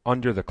were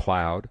under the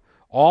cloud,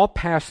 all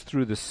passed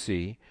through the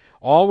sea,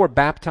 all were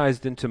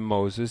baptized into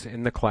Moses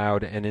in the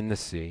cloud and in the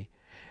sea,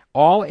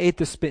 all ate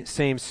the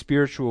same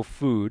spiritual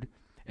food,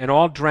 and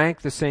all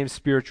drank the same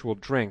spiritual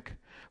drink,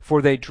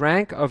 for they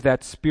drank of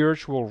that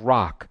spiritual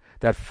rock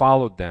that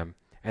followed them,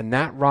 and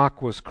that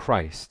rock was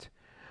Christ.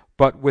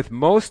 But with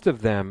most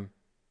of them,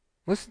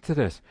 listen to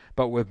this,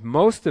 but with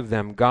most of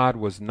them God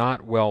was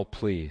not well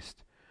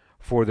pleased,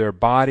 for their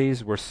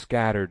bodies were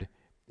scattered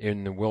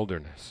in the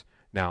wilderness.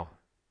 Now,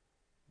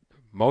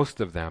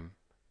 most of them,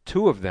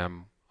 2 of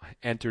them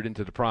entered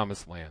into the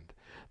promised land.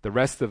 The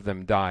rest of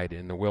them died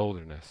in the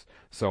wilderness.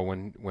 So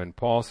when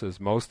Paul says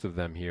most of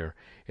them here,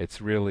 it's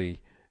really,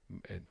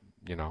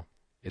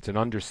 it's an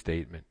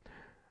understatement.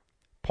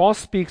 Paul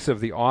speaks of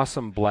the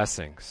awesome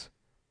blessings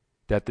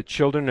that the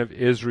children of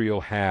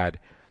Israel had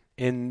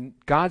in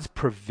God's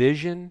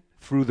provision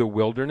through the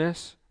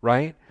wilderness,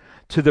 right?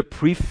 To the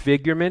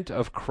prefigurement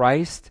of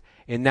Christ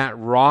in that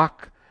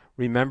rock.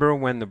 Remember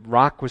when the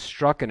rock was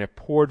struck and it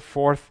poured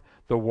forth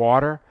the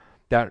water?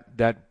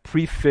 That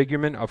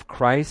prefigurement of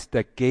Christ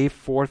that gave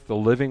forth the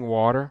living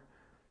water.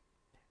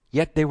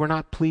 Yet they were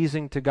not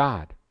pleasing to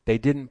God. They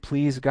didn't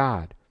please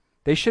God.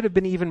 They should have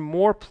been even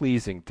more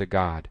pleasing to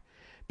God,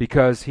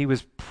 because he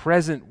was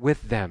present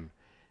with them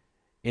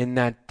in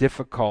that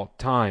difficult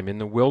time in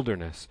the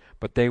wilderness,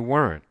 but they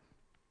weren't.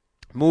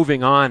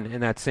 Moving on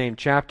in that same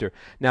chapter.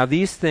 Now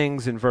these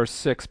things in verse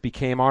 6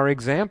 became our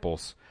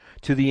examples,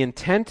 to the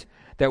intent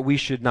that we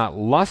should not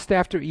lust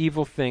after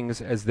evil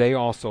things as they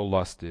also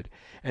lusted,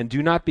 and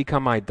do not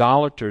become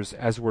idolaters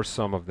as were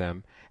some of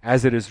them.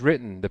 As it is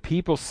written, the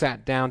people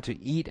sat down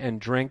to eat and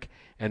drink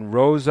and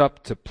rose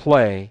up to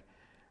play.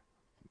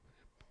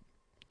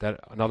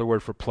 That another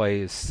word for play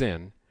is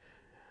sin.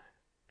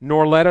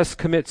 Nor let us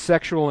commit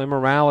sexual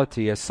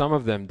immorality as some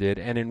of them did,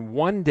 and in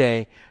one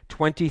day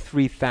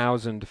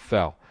 23,000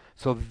 fell.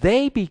 So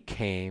they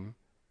became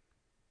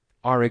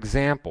our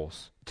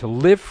examples to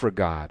live for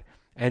God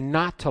and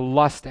not to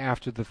lust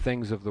after the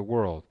things of the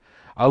world.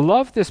 I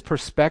love this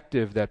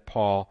perspective that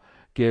Paul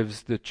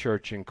gives the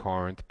church in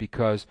Corinth,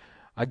 because,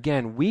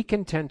 again, we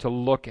can tend to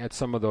look at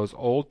some of those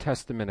Old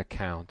Testament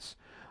accounts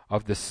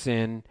of the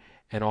sin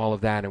and all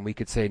of that, and we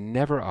could say,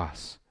 never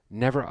us,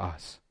 never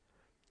us.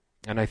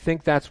 And I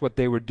think that's what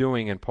they were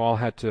doing, and Paul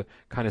had to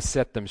kind of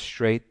set them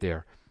straight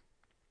there.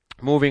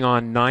 Moving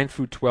on, 9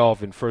 through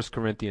 12 in 1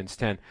 Corinthians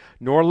 10.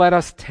 Nor let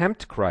us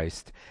tempt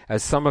Christ,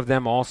 as some of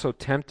them also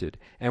tempted,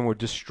 and were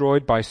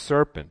destroyed by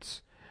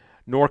serpents.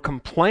 Nor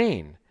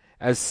complain,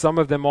 as some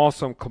of them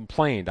also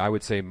complained. I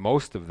would say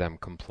most of them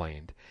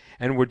complained,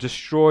 and were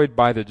destroyed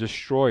by the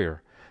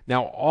destroyer.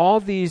 Now all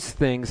these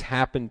things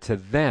happened to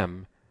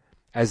them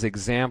as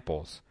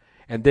examples,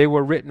 and they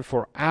were written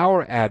for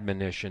our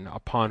admonition,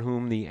 upon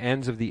whom the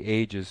ends of the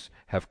ages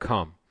have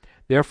come.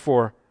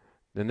 Therefore,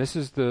 then this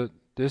is the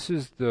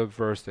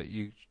verse that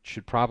you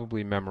should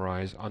probably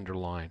memorize,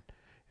 underline,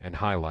 and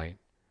highlight.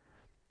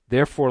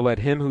 Therefore, let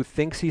him who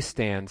thinks he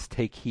stands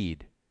take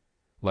heed,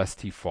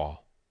 lest he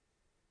fall.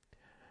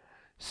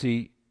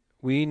 See,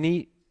 we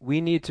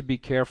need to be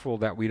careful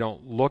that we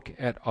don't look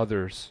at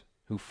others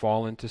who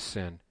fall into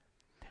sin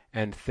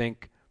and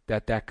think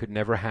that that could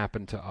never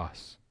happen to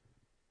us.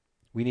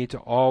 We need to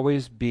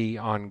always be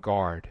on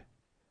guard,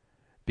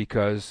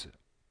 because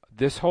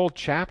this whole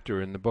chapter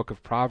in the book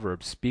of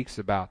Proverbs speaks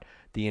about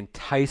the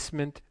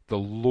enticement, the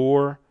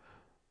lure,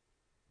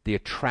 the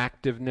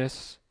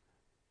attractiveness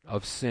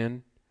of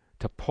sin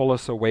to pull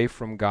us away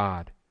from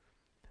God.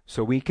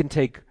 So we can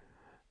take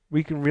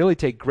we can really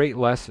take great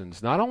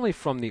lessons, not only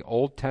from the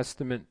Old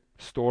Testament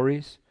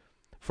stories,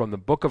 from the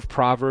book of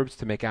Proverbs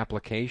to make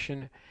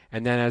application,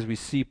 and then as we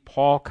see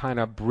Paul kind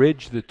of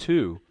bridge the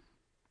two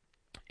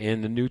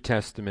in the New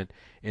Testament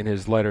in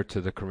his letter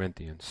to the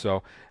Corinthians.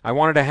 So I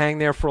wanted to hang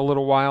there for a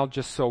little while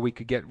just so we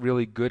could get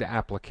really good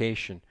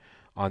application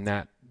on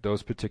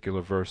those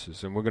particular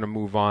verses. And we're going to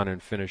move on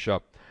and finish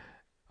up.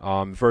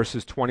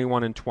 Verses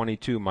 21 and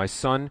 22. My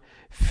son,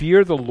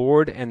 fear the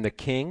Lord and the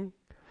king.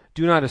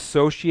 Do not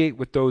associate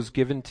with those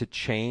given to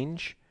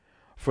change,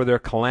 for their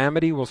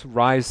calamity will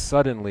rise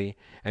suddenly,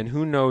 and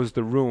who knows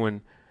the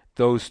ruin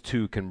those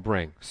two can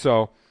bring.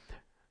 So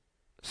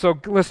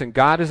listen,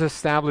 God has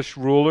established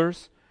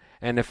rulers,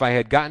 and if I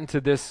had gotten to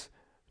this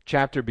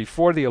chapter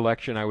before the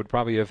election, I would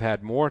probably have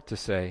had more to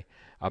say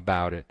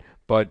about it.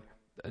 But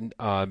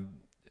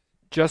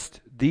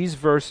just these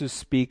verses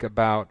speak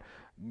about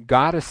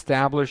God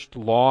established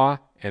law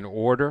and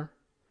order,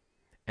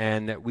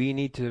 and that we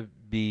need to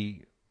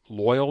be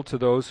loyal to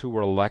those who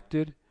were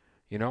elected,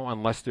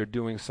 unless they're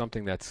doing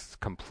something that's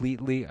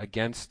completely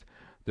against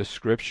the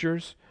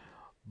Scriptures.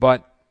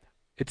 But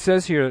it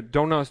says here,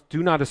 do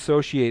not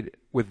associate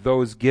with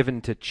those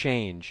given to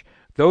change.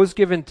 Those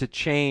given to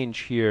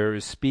change here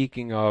is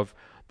speaking of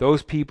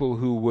those people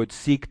who would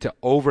seek to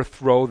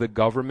overthrow the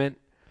government,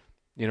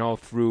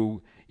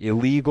 through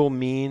illegal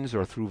means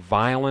or through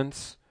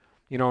violence.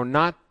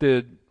 Not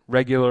the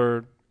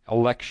regular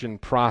election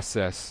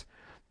process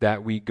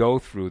that we go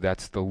through.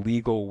 That's the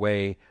legal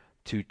way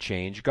to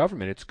change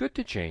government. It's good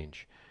to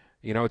change.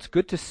 It's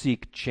good to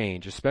seek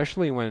change,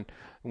 especially when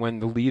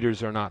the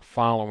leaders are not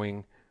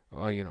following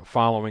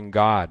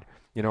God.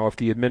 If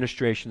the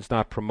administration's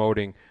not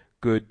promoting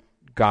good,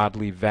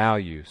 godly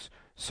values.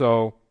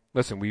 So,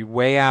 listen, we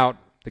weigh out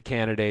the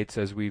candidates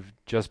as we've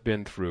just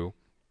been through,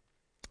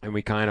 and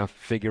we kind of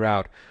figure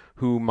out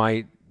who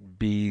might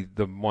be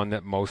the one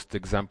that most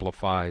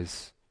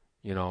exemplifies,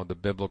 the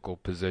biblical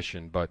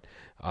position, but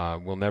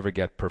we'll never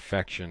get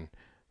perfection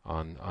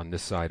on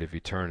this side of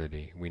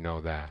eternity. We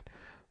know that.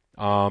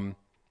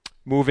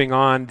 Moving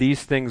on,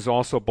 these things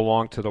also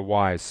belong to the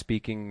wise.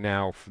 Speaking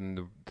now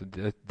from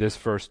this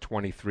verse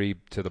 23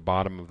 to the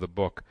bottom of the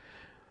book.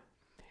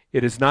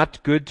 It is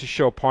not good to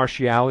show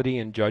partiality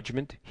in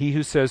judgment. He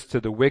who says to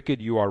the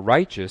wicked, you are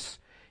righteous,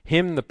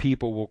 him the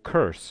people will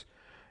curse.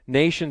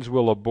 Nations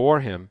will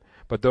abhor him,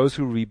 but those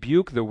who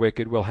rebuke the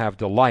wicked will have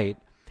delight,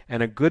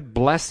 and a good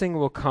blessing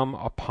will come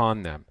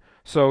upon them.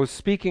 So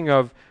speaking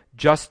of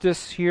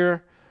justice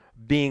here,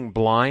 being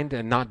blind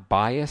and not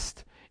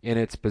biased in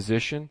its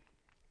position,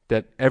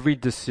 that every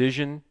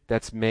decision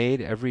that's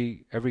made,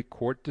 every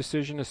court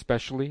decision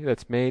especially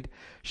that's made,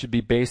 should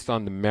be based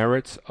on the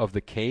merits of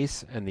the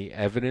case and the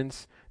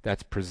evidence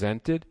that's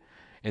presented,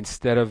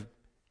 instead of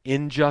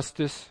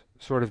injustice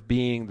sort of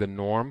being the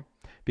norm.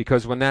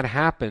 Because when that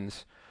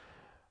happens,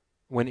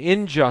 when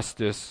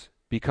injustice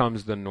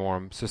becomes the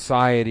norm,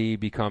 society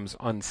becomes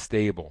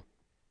unstable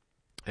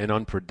and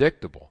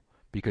unpredictable,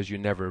 because you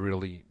never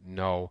really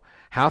know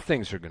how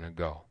things are going to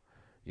go,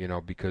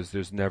 because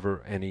there's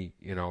never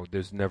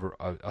there's never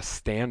a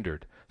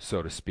standard,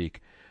 so to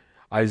speak.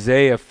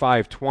 Isaiah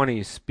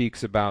 5:20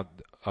 speaks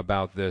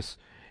about this.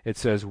 It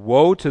says,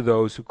 woe to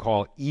those who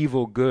call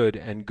evil good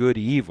and good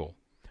evil,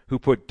 who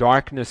put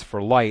darkness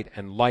for light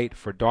and light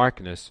for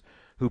darkness,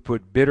 who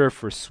put bitter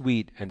for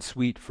sweet and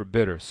sweet for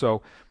bitter.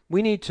 So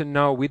we need to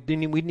know, we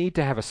need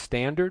to have a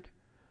standard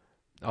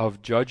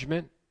of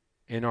judgment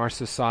in our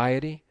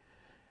society,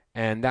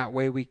 and that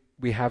way we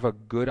have a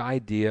good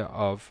idea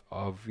of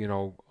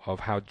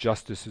how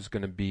justice is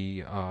going to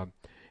be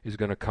is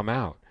going to come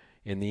out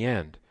in the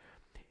end.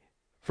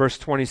 Verse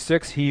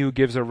 26, he who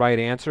gives a right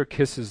answer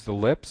kisses the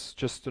lips.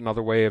 Just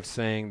another way of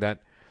saying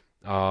that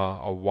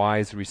a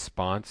wise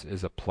response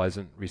is a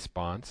pleasant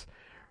response.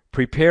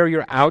 Prepare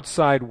your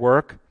outside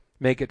work,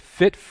 make it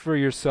fit for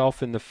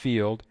yourself in the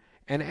field,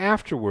 and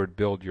afterward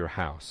build your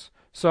house.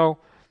 So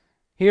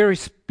here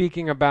he's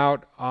speaking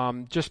about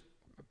just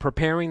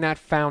preparing that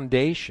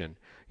foundation,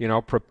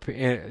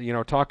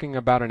 talking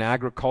about an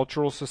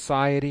agricultural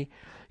society,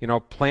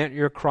 plant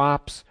your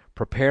crops,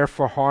 prepare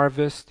for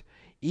harvest,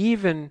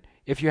 even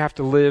if you have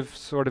to live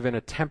sort of in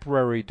a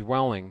temporary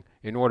dwelling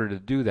in order to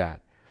do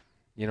that.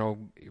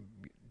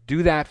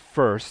 Do that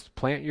first,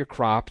 plant your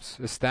crops,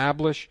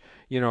 establish,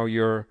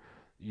 your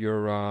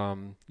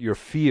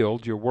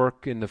field, your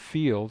work in the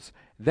fields,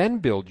 then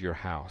build your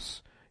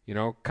house.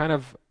 Kind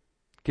of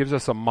gives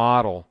us a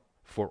model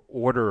for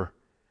order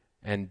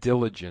and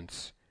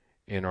diligence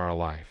in our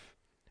life.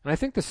 And I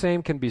think the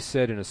same can be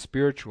said in a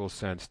spiritual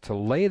sense, to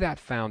lay that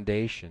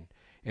foundation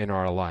in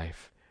our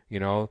life,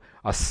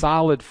 a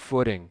solid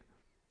footing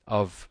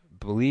of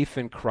belief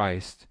in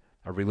Christ,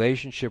 a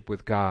relationship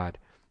with God,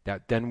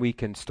 that then we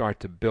can start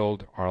to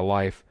build our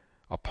life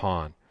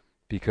upon.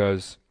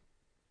 Because,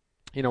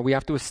 we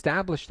have to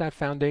establish that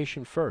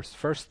foundation first.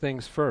 First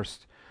things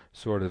first,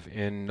 sort of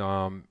in,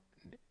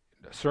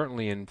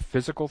 certainly in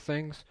physical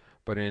things,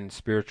 but in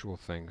spiritual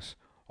things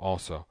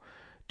also.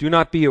 Do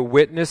not be a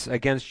witness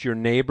against your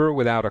neighbor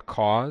without a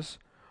cause,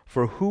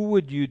 For who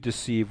would you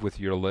deceive with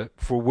your lips?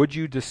 For would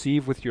you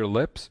deceive with your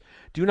lips?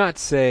 Do not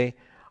say,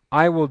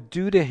 I will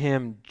do to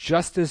him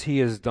just as he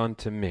has done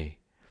to me.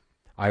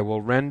 I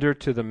will render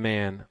to the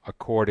man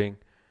according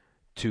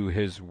to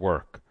his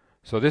work.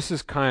 So this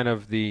is kind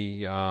of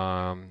the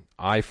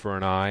eye for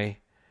an eye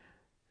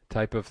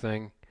type of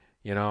thing.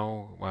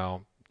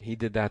 Well, he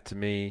did that to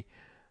me.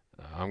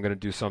 I'm going to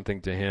do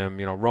something to him.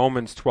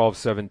 Romans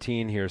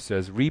 12:17 here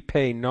says,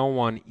 repay no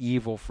one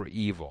evil for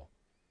evil.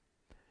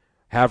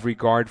 Have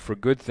regard for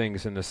good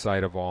things in the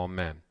sight of all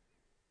men.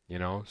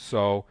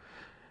 So,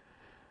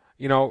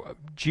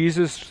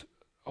 Jesus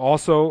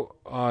also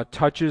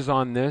touches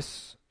on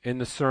this in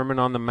the Sermon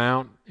on the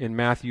Mount in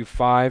Matthew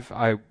 5.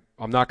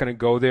 I'm not going to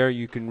go there.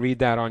 You can read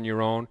that on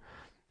your own.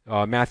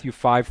 Matthew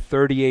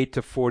 5:38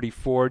 to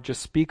 44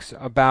 just speaks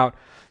about,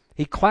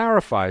 he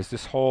clarifies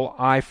this whole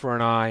eye for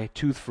an eye,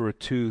 tooth for a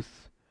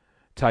tooth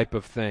type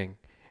of thing.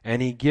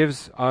 And he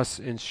gives us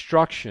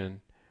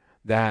instruction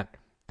that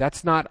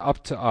that's not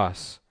up to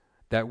us,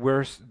 that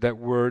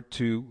we're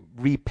to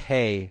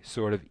repay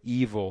sort of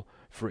evil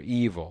for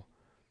evil.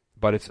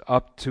 But it's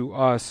up to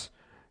us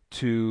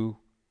to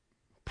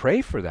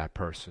pray for that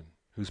person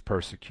who's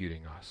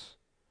persecuting us.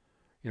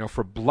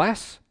 To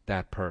bless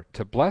that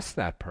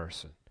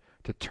person,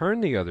 to turn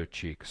the other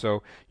cheek.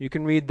 So you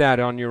can read that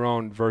on your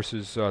own,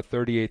 verses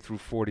 38 through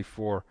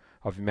 44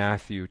 of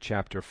Matthew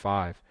chapter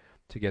 5,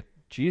 to get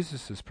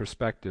Jesus'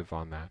 perspective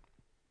on that.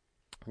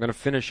 I'm going to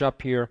finish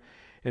up here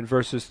in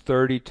verses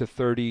 30 to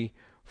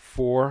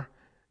 34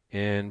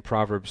 in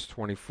Proverbs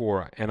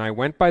 24. And I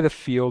went by the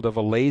field of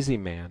a lazy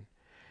man,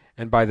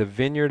 and by the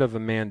vineyard of a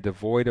man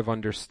devoid of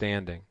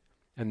understanding.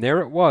 And there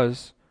it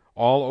was,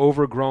 all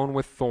overgrown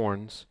with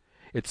thorns.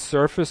 Its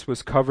surface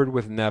was covered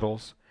with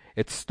nettles.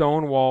 Its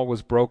stone wall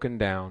was broken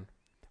down.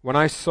 When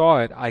I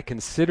saw it, I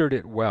considered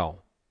it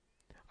well.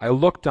 I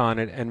looked on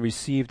it and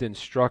received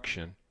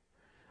instruction.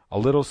 A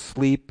little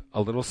sleep,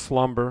 a little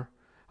slumber,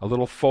 a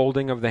little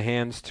folding of the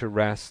hands to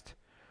rest.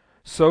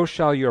 So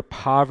shall your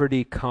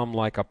poverty come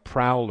like a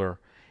prowler,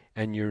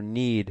 and your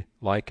need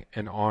like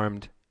an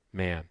armed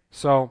man.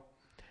 So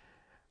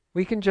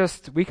we can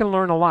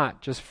learn a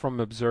lot just from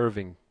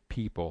observing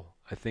people.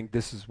 I think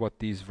this is what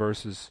these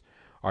verses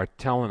are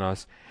telling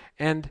us.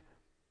 And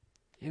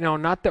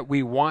not that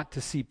we want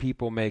to see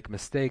people make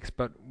mistakes,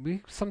 but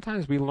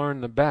sometimes we learn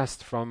the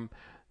best from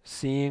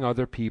seeing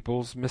other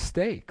people's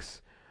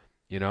mistakes.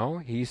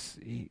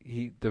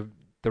 The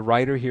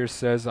writer here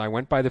says, I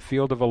went by the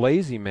field of a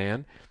lazy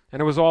man,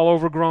 and it was all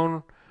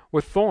overgrown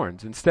with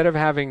thorns. Instead of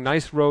having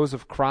nice rows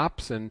of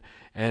crops and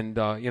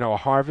a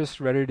harvest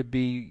ready to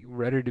be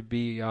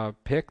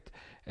picked,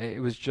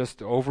 it was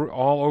just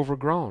all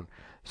overgrown.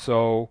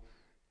 So,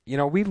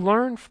 we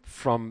learn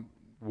from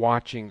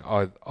watching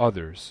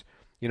others.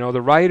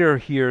 The writer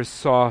here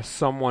saw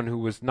someone who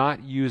was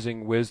not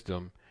using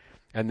wisdom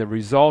and the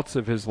results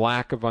of his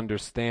lack of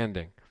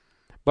understanding.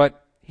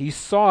 But he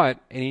saw it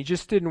and he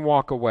just didn't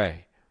walk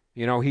away.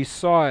 He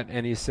saw it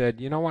and he said,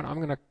 what,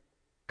 I'm going to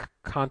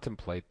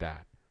contemplate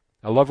that.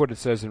 I love what it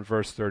says in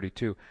verse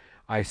 32.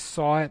 I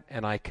saw it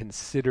and I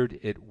considered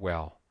it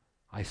well.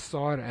 I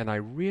saw it and I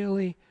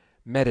really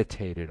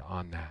meditated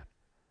on that.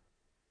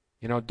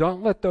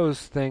 Don't let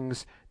those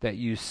things that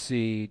you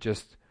see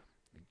just,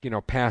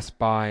 pass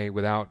by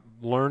without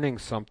learning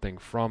something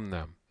from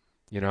them,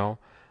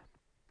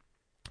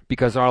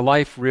 Because our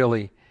life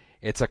really,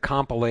 it's a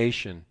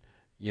compilation,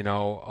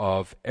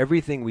 of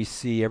everything we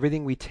see,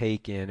 everything we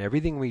take in,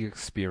 everything we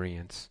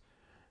experience,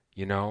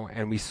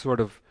 and we sort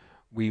of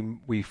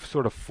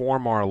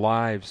form our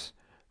lives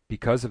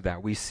because of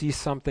that. We see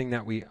something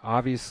that we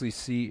obviously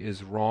see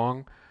is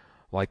wrong,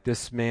 like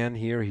this man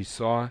here, he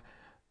saw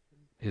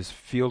his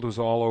field was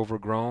all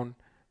overgrown.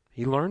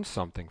 He learned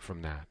something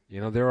from that.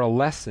 There are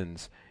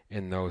lessons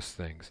in those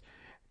things.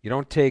 You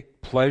don't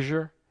take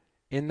pleasure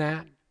in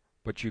that,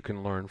 but you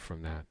can learn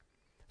from that.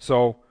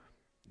 So,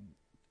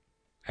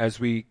 as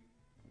we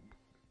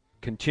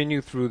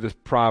continue through the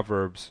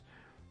Proverbs,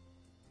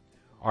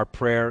 our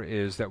prayer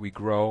is that we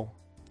grow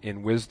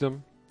in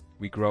wisdom,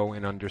 we grow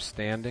in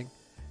understanding,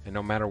 and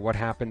no matter what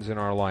happens in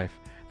our life,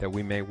 that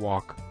we may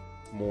walk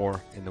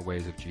more in the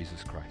ways of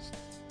Jesus Christ.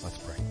 Let's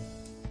pray.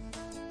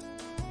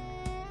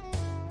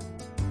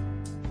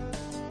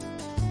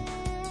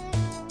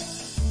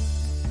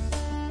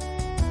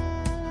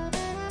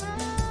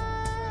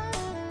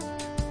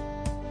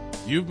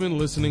 You've been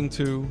listening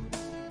to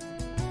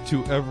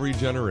Every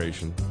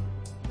Generation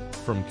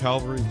from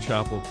Calvary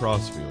Chapel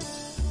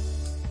Crossfields.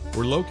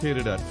 We're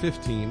located at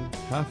 15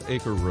 Half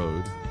Acre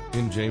Road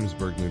in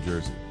Jamesburg, New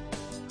Jersey.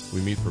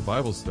 We meet for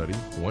Bible study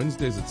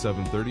Wednesdays at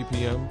 7:30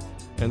 p.m.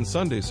 and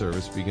Sunday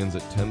service begins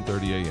at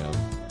 10:30 a.m.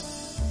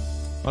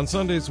 On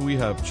Sundays, we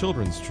have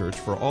children's church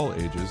for all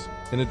ages,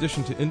 in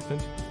addition to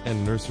infant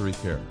and nursery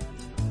care.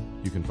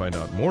 You can find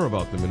out more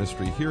about the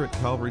ministry here at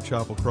Calvary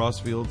Chapel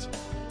Crossfields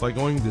by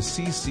going to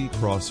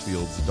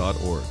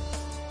cccrossfields.org.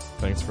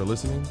 Thanks for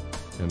listening,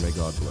 and may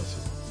God bless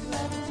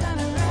you.